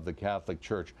Wisdom of the Catholic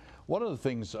Church. One of the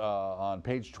things on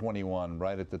page 21,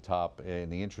 right at the top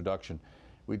in the introduction,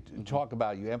 we talk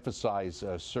about, you emphasize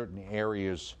certain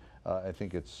areas. I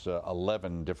think it's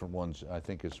 11 different ones, I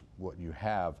think is what you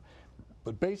have.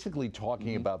 But basically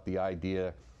talking about the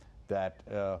idea that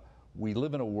we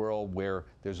live in a world where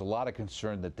there's a lot of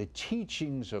concern that the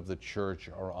teachings of the church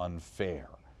are unfair,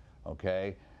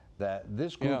 okay? That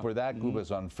this group or that group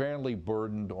is unfairly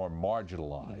burdened or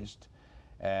marginalized.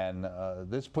 And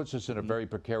this puts us in a very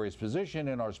precarious position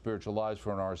in our spiritual lives,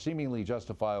 for in our seemingly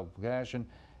justifiable passion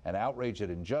and outraged at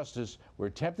injustice, we're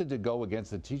tempted to go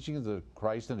against the teaching of the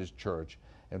Christ and his church,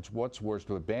 and what's worse,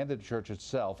 to abandon the church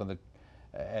itself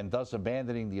and thus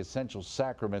abandoning the essential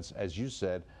sacraments, as you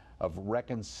said, of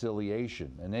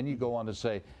reconciliation. And then you go on to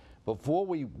say, before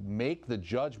we make the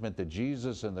judgment that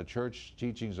Jesus and the church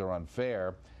teachings are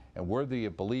unfair and worthy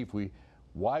of belief,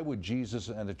 why would Jesus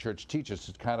and the church teach us?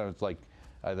 It's like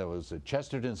there was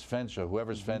Chesterton's fence or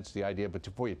whoever's fence, the idea, but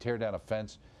before you tear down a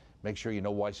fence, make sure you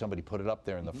know why somebody put it up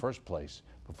there in the first place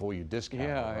before you discount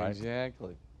it, right? Yeah,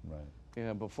 exactly. Right.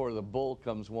 Yeah, before the bull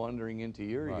comes wandering into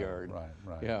your yard.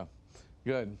 Right. Yeah,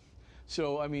 good.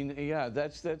 So, I mean, yeah,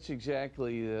 that's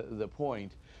exactly the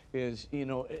point. Is, you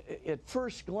know, at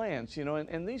first glance, you know,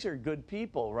 and these are good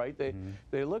people, right?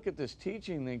 They look at this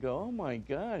teaching, they go, oh my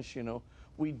gosh, you know,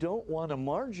 we don't want to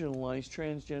marginalize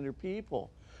transgender people.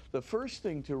 The first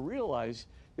thing to realize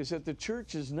is that the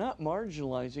church is not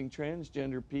marginalizing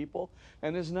transgender people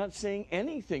and is not saying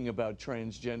anything about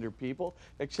transgender people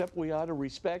except we ought to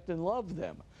respect and love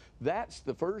them. That's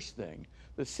the first thing.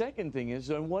 The second thing is,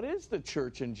 and what is the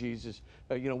church and Jesus?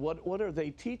 You know, what are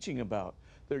they teaching about?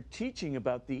 They're teaching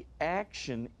about the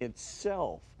action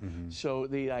itself. So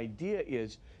the idea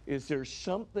is there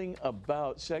something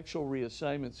about sexual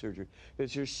reassignment surgery?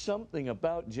 Is there something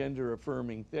about gender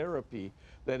affirming therapy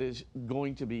that is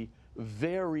going to be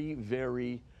very,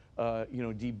 very, you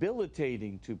know,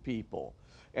 debilitating to people?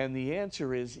 And the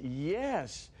answer is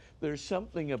yes, there's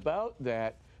something about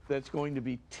that that's going to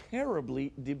be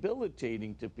terribly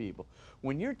debilitating to people.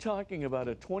 When you're talking about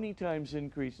a 20 times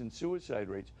increase in suicide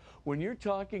rates, when you're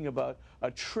talking about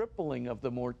a tripling of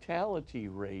the mortality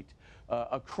rate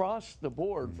across the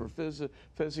board for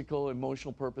physical,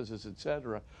 emotional purposes,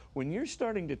 etc., when you're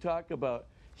starting to talk about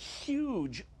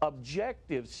huge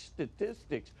objective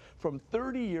statistics from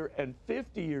 30-year and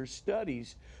 50-year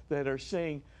studies that are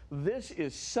saying this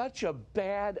is such a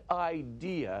bad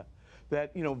idea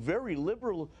that, you know, very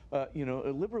liberal, you know,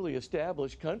 liberally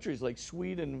established countries like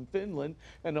Sweden and Finland,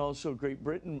 and also Great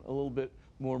Britain, a little bit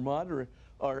more moderate,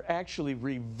 are actually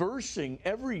reversing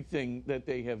everything that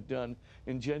they have done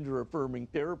in gender-affirming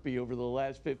therapy over the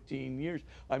last 15 years.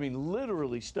 I mean,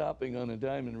 literally stopping on a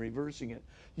dime and reversing it.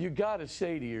 You got to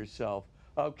say to yourself,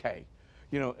 okay,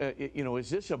 you know, is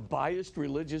this a biased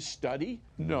religious study?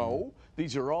 No.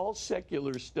 These are all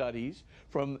secular studies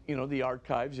from, you know, the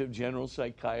archives of general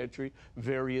psychiatry,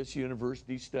 various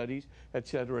university studies, et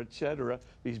cetera,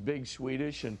 these big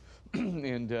Swedish and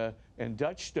and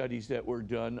Dutch studies that were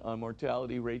done on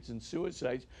mortality rates and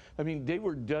suicides. I mean, they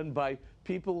were done by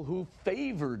people who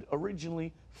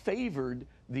originally favored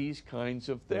these kinds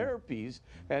of therapies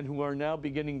and who are now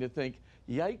beginning to think,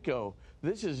 yiko,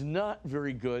 this is not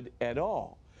very good at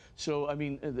all. So, I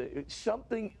mean,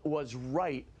 something was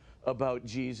right about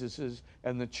Jesus's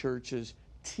and the church's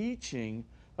teaching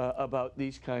about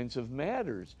these kinds of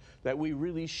matters, that we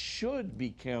really should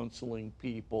be counseling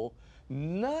people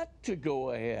not to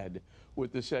go ahead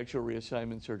with the sexual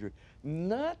reassignment surgery,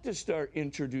 not to start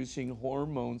introducing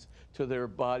hormones to their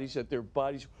bodies that their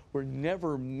bodies were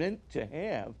never meant to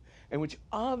have, and which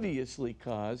obviously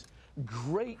cause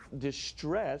great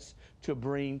distress to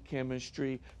brain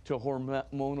chemistry, to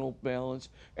hormonal balance,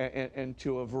 and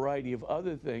to a variety of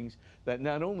other things that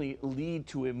not only lead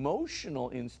to emotional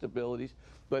instabilities,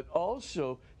 but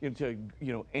also into,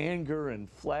 you know, anger and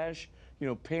flash, you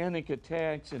know, panic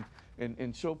attacks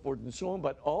and so forth and so on,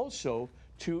 but also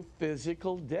to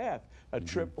physical death, a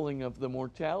tripling of the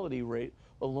mortality rate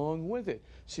along with it.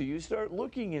 So you start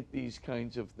looking at these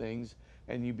kinds of things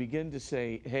and you begin to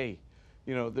say, hey,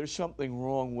 you know, there's something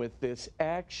wrong with this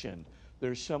action.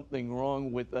 There's something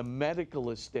wrong with a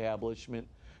medical establishment,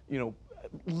 you know,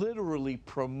 literally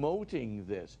promoting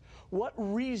this. What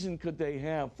reason could they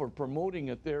have for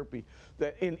promoting a therapy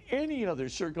that in any other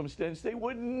circumstance they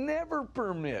would never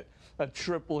permit? A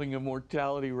tripling of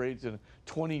mortality rates and a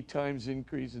 20 times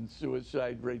increase in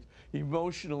suicide rates,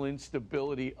 emotional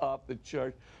instability off the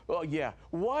chart. Well, yeah,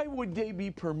 why would they be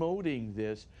promoting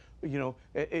this? You know,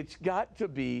 it's got to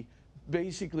be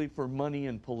basically for money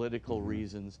and political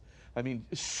reasons. I mean,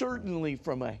 certainly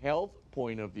from a health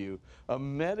point of view, a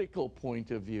medical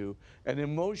point of view, an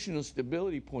emotional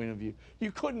stability point of view,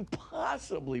 you couldn't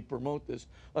possibly promote this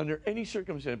under any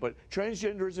circumstance. But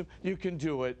transgenderism, you can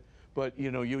do it. But,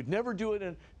 you know, you would never do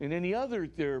it in any other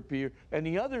therapy or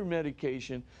any other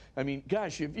medication. I mean,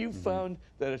 gosh, if you found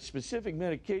that a specific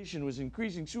medication was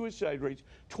increasing suicide rates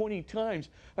 20 times,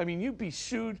 I mean, you'd be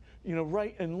sued, you know,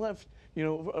 right and left, you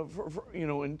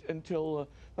know, until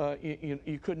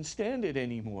you couldn't stand it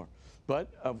anymore. But,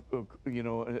 you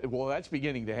know, well, that's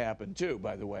beginning to happen too,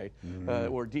 by the way,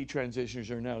 where detransitioners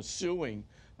are now suing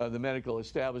the medical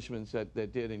establishments that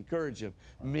did encourage them.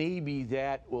 Maybe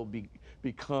that will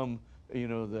become, you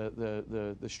know,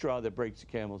 the straw that breaks the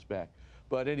camel's back.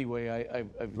 But anyway,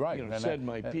 I've Right. you know, said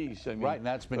my piece. I mean, right, and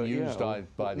that's been used yeah,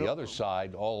 by the other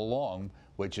side all along,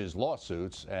 which is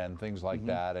lawsuits and things like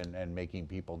that, and making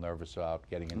people nervous about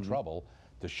getting in trouble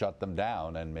to shut them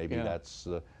down. And maybe that's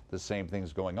the same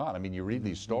things going on. I mean, you read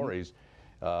these stories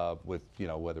with, you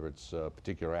know, whether it's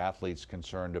particular athletes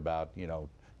concerned about, you know,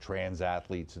 trans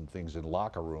athletes and things in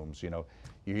locker rooms. You know,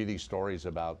 you hear these stories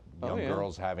about young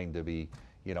girls having to be,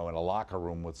 you know, in a locker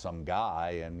room with some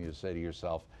guy, and you say to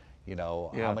yourself, you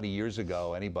know, how many years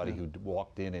ago anybody who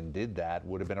walked in and did that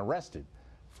would have been arrested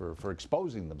for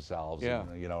exposing themselves,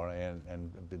 and, you know,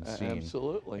 and been seen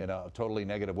absolutely in a totally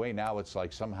negative way. Now it's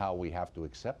like somehow we have to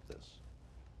accept this.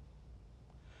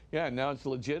 Yeah, now it's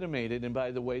legitimated, and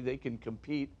by the way, they can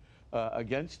compete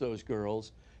against those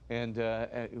girls, and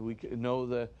we know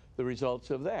the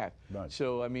results of that. Right.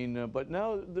 So I mean, but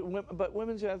now, but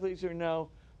women's athletes are now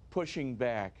pushing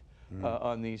back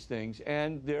on these things,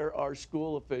 and there are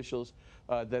school officials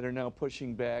that are now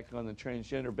pushing back on the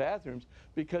transgender bathrooms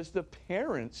because the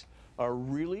parents are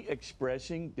really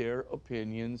expressing their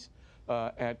opinions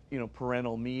at, you know,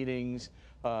 parental meetings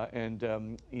and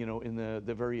you know, in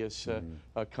the various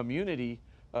community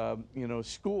you know,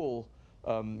 school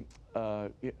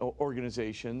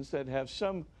organizations that have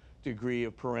some degree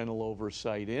of parental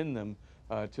oversight in them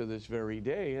to this very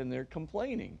day, and they're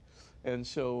complaining. And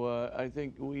so I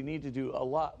think we need to do a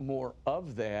lot more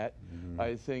of that.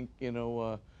 I think, you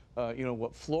know,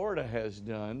 what Florida has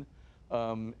done,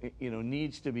 you know,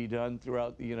 needs to be done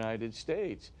throughout the United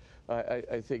States.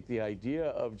 I think the idea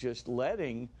of just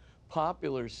letting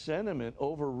popular sentiment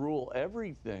overrule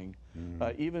everything,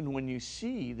 even when you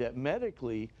see that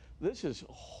medically this is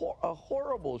a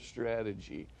horrible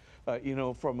strategy. You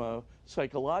know, from a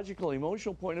psychological,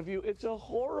 emotional point of view, it's a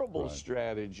horrible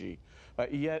strategy.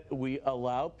 Yet we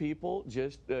allow people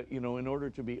just, you know, in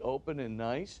order to be open and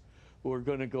nice, we're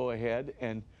going to go ahead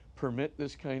and permit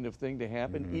this kind of thing to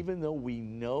happen, even though we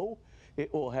know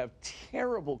it will have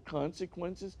terrible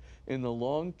consequences in the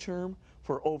long term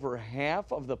for over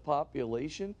half of the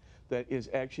population that is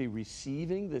actually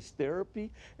receiving this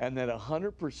therapy, and that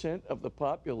 100% of the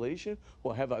population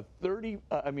will have a 3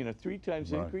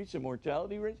 times increase in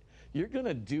mortality rates. You're going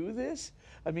to do this?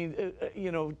 I mean,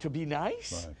 you know, to be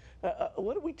nice?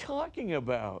 What are we talking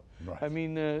about? I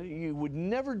mean, you would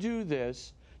never do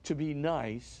this to be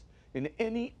nice in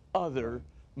any other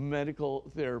medical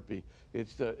therapy.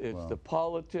 It's the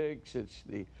politics, it's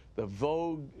the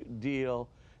vogue deal,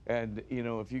 and, you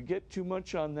know, if you get too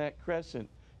much on that crescent,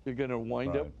 you're going to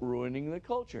wind up ruining the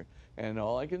culture. And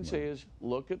all I can say is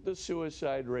look at the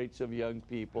suicide rates of young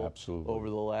people over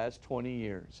the last 20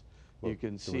 years. You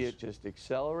can see it just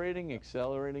accelerating.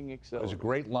 There's a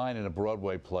great line in a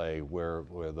Broadway play where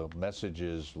the message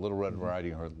is Little Red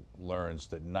Riding Hood learns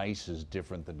that nice is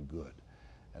different than good.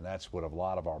 And that's what a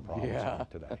lot of our problems are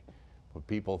today. What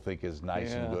people think is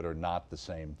nice and good are not the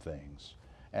same things.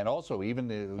 And also, even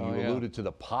you alluded to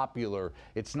the popular,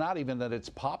 it's not even that it's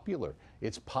popular.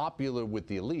 It's popular with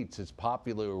the elites. It's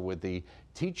popular with the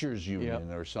teachers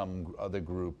union or some other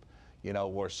group, you know,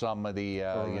 or some of the,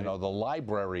 you know, the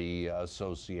library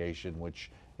association,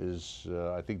 which is,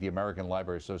 I think the American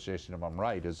Library Association, if I'm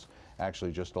right, has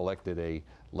actually just elected a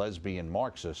lesbian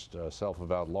Marxist,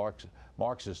 self-avowed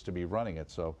Marxist to be running it.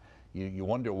 So you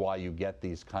wonder why you get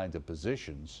these kinds of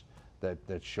positions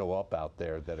that show up out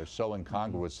there that are so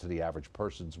incongruous to the average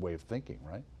person's way of thinking,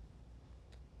 right?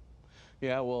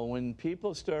 Yeah, well, when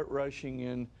people start rushing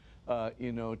in,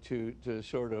 you know, to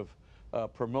sort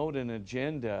of promote an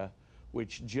agenda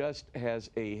which just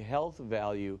has a health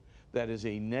value that is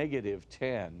a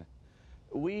 -10,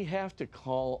 we have to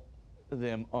call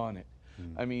them on it.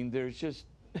 I mean, there's just,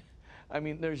 I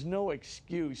mean, there's no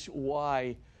excuse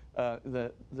why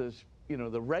you know,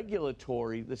 the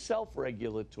regulatory, the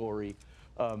self-regulatory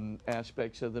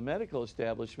aspects of the medical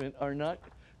establishment are not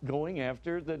going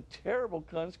after the terrible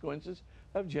consequences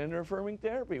of gender-affirming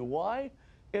therapy. Why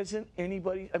isn't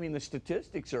anybody, I mean, the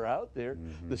statistics are out there,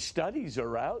 the studies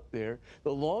are out there,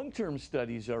 the long-term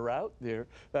studies are out there.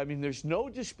 I mean, there's no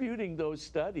disputing those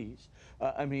studies.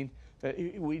 I mean,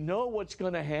 we know what's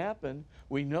going to happen.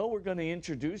 We know we're going to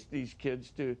introduce these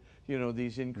kids to, you know,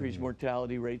 these increased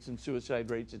mortality rates and suicide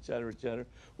rates, et cetera, et cetera.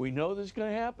 We know this is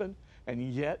going to happen,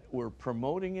 and yet we're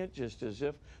promoting it just as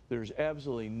if there's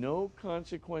absolutely no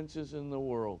consequences in the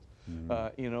world.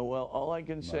 You know, well, all I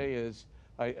can say is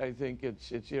I think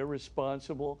it's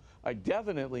irresponsible. I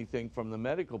definitely think from the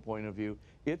medical point of view,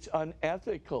 it's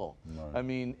unethical. Right. I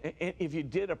mean, if you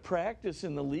did a practice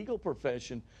in the legal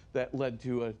profession that led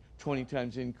to a 20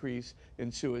 times increase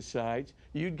in suicides,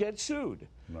 you'd get sued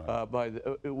right.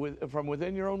 from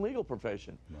within your own legal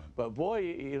profession. Right. But boy,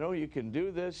 you know, you can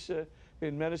do this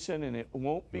in medicine and it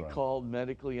won't be right. called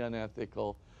medically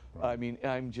unethical. Right. I mean,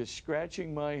 I'm just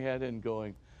scratching my head and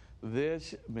going,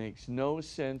 this makes no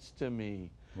sense to me.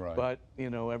 Right. But,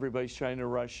 you know, everybody's trying to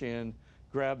rush in,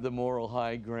 grab the moral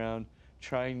high ground,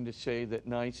 trying to say that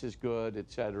nice is good,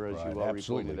 et cetera, as Right. you've already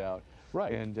Absolutely. pointed out.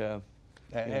 Right. And,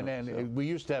 so we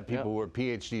used to have people who were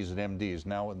PhDs and MDs.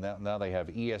 Now they have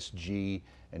ESG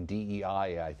and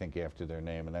DEI, I think, after their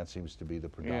name, and that seems to be the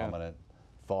predominant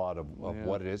thought of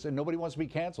what it is. And nobody wants to be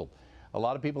canceled. A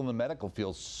lot of people in the medical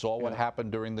field saw what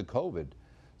happened during the COVID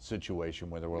situation,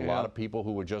 where there were a lot of people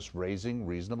who were just raising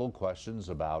reasonable questions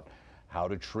about how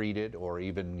to treat it, or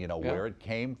even, you know, where it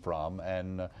came from,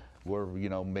 and were, you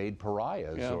know, made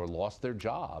pariahs or lost their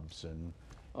jobs, and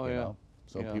you know.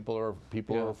 So people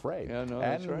are afraid. Yeah, no,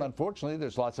 and that's right. unfortunately,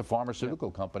 there's lots of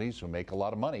pharmaceutical companies who make a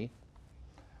lot of money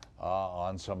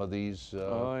on some of these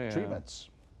treatments.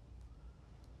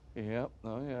 Yeah,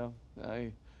 oh yeah,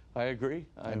 I agree.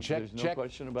 And there's no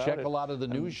question about check it. a lot of the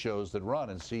news shows that run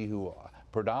and see who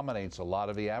predominates a lot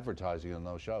of the advertising in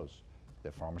those shows.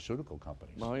 They're pharmaceutical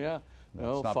companies. Oh yeah,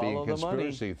 no, it's not follow being the money.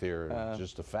 conspiracy theory, it's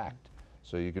just a fact.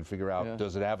 So you can figure out,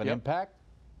 does it have an impact?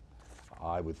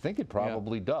 I would think it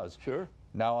probably does. Sure.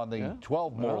 Now, on the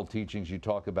 12 moral teachings you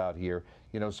talk about here,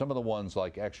 you know, some of the ones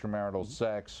like extramarital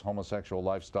sex, homosexual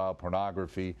lifestyle,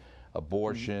 pornography,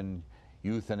 abortion,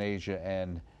 euthanasia,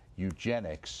 and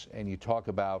eugenics, and you talk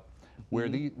about where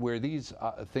these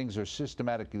things are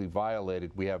systematically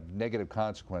violated, we have negative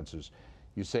consequences.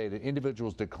 You say that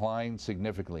individuals decline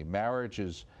significantly,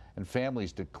 marriages and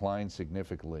families decline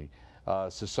significantly,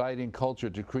 society and culture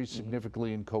decrease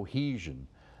significantly in cohesion.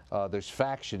 There's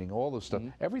factioning, all this stuff,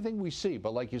 everything we see.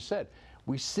 But like you said,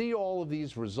 we see all of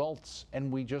these results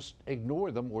and we just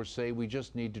ignore them, or say we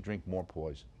just need to drink more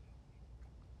poison.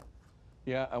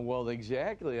 Yeah, well,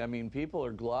 exactly. I mean, people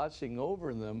are glossing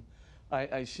over them.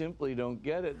 I simply don't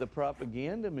get it. The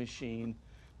propaganda machine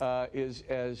is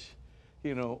as,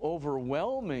 you know,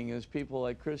 overwhelming as people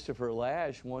like Christopher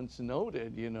Lasch once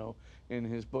noted, you know, in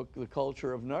his book, The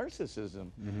Culture of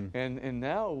Narcissism. And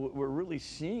now we're really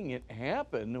seeing it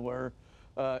happen where,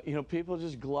 you know, people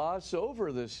just gloss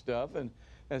over this stuff, and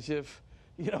as if,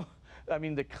 you know, I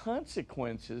mean, the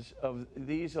consequences of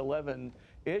these 11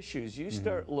 issues, you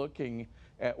start looking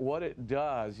at what it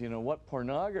does, you know, what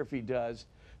pornography does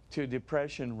to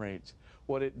depression rates,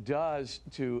 what it does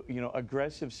to, you know,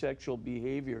 aggressive sexual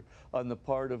behavior on the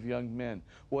part of young men,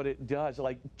 what it does,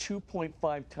 like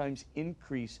 2.5 times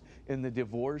increase in the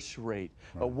divorce rate,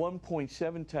 a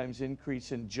 1.7 times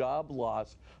increase in job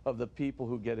loss of the people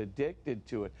who get addicted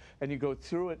to it. And you go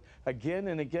through it again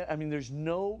and again. I mean, there's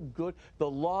no good, the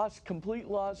loss, complete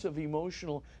loss of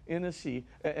emotional intimacy,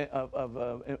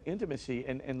 intimacy,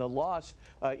 and the loss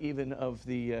even of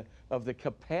the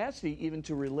capacity even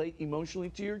to relate emotionally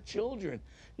to your children.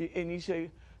 And you say,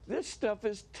 this stuff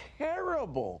is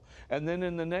terrible. And then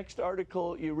in the next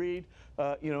article you read,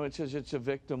 you know, it says it's a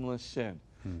victimless sin.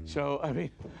 So,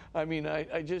 I mean,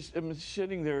 I just am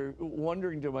sitting there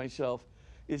wondering to myself,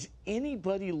 is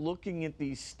anybody looking at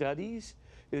these studies?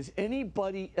 Is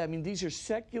anybody, I mean, these are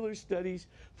secular studies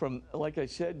from, like I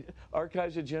said,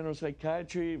 Archives of General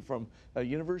Psychiatry, from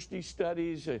university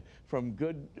studies, from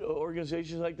good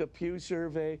organizations like the Pew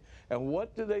Survey. And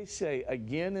what do they say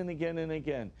again and again and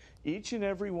again? Each and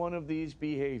every one of these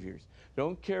behaviors,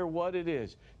 don't care what it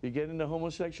is. You get into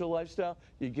homosexual lifestyle,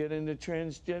 you get into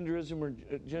transgenderism or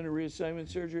gender reassignment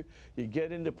surgery, you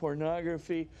get into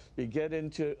pornography, you get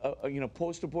into you know,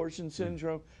 post-abortion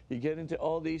syndrome, you get into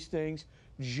all these things.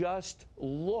 Just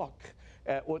look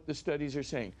at what the studies are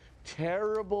saying.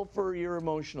 Terrible for your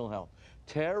emotional health,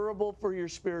 terrible for your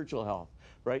spiritual health,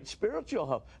 right? Spiritual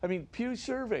health. I mean, Pew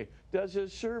Survey does a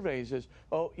survey, says,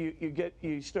 oh,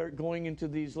 you start going into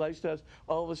these lifestyles,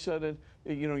 all of a sudden,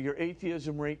 you know, your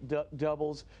atheism rate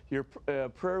doubles, your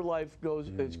prayer life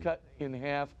is cut in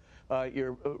half,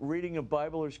 your reading of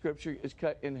Bible or Scripture is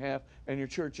cut in half, and your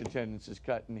church attendance is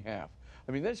cut in half.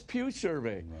 I mean, that's Pew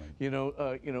Survey, you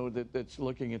know, that's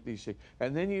looking at these things.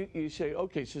 And then you say,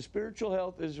 okay, so spiritual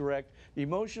health is wrecked,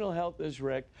 emotional health is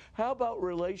wrecked. How about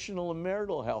relational and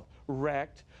marital health?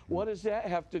 Wrecked. What does that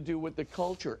have to do with the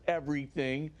culture?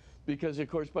 Everything. because of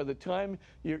course by the time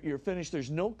you're finished, there's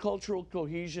no cultural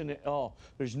cohesion at all.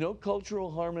 There's no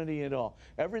cultural harmony at all.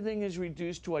 Everything is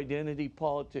reduced to identity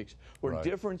politics, where Right.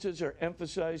 differences are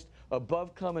emphasized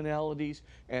above commonalities,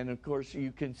 and of course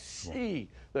you can see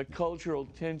the cultural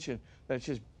tension that's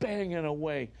just banging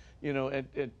away, you know, at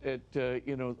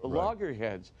you know,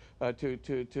 loggerheads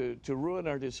to ruin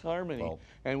our disharmony. Well,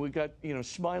 and we got, you know,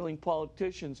 smiling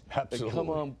politicians that come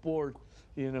Absolutely. on board.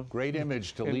 You know, Great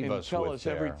image to and- leave and us tell with us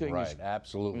there. everything Right, is-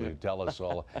 absolutely. Yeah. Tell us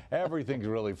all. Everything's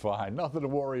really fine. Nothing to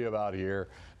worry about here.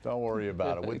 Don't worry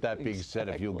about it. With that being said,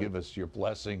 if you'll give us your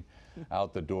blessing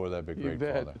out the door, that'd be You great,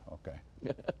 bet. Father.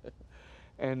 Okay.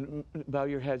 And bow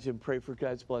your heads and pray for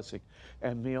God's blessing.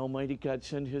 And may Almighty God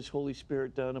send His Holy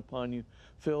Spirit down upon you,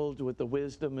 filled with the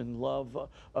wisdom and love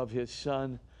of His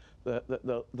Son,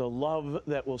 the love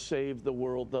that will save the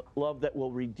world, the love that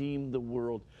will redeem the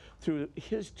world through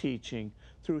His teaching,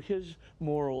 through His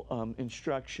moral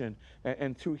instruction,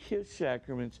 and through His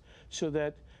sacraments, so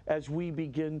that as we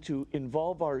begin to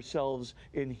involve ourselves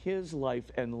in His life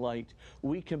and light,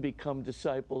 we can become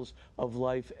disciples of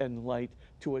life and light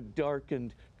to a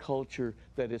darkened culture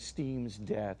that esteems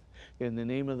death. In the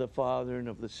name of the Father, and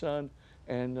of the Son,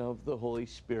 and of the Holy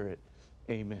Spirit.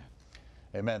 Amen.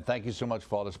 Amen. Thank you so much,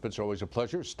 Father Spitzer. Always a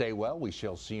pleasure. Stay well. We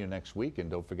shall see you next week.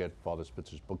 And don't forget, Father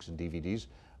Spitzer's books and DVDs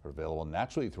are available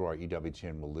naturally through our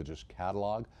EWTN religious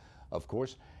catalog, of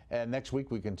course. And next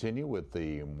week, we continue with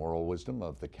the moral wisdom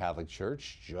of the Catholic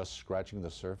Church, just scratching the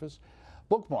surface.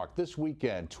 Bookmark this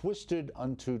weekend, Twisted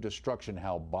Unto Destruction,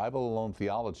 How Bible-Alone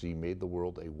Theology Made the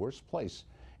World a Worse Place.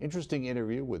 Interesting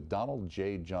interview with Donald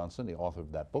J. Johnson, the author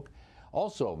of that book.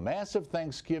 Also, massive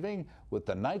Thanksgiving with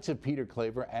the Knights of Peter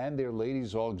Claver and their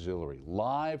Ladies Auxiliary.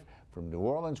 Live from New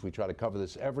Orleans. We try to cover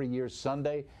this every year,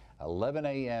 Sunday, 11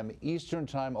 a.m. Eastern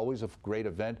Time, always a great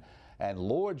event. And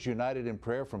Lourdes United in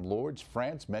Prayer from Lourdes,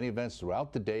 France. Many events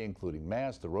throughout the day, including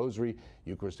Mass, the Rosary,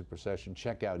 Eucharistic Procession.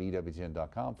 Check out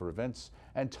EWTN.com for events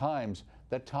and times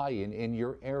that tie in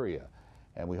your area.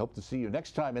 And we hope to see you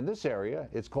next time in this area.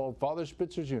 It's called Father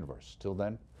Spitzer's Universe. Till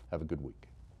then, have a good week.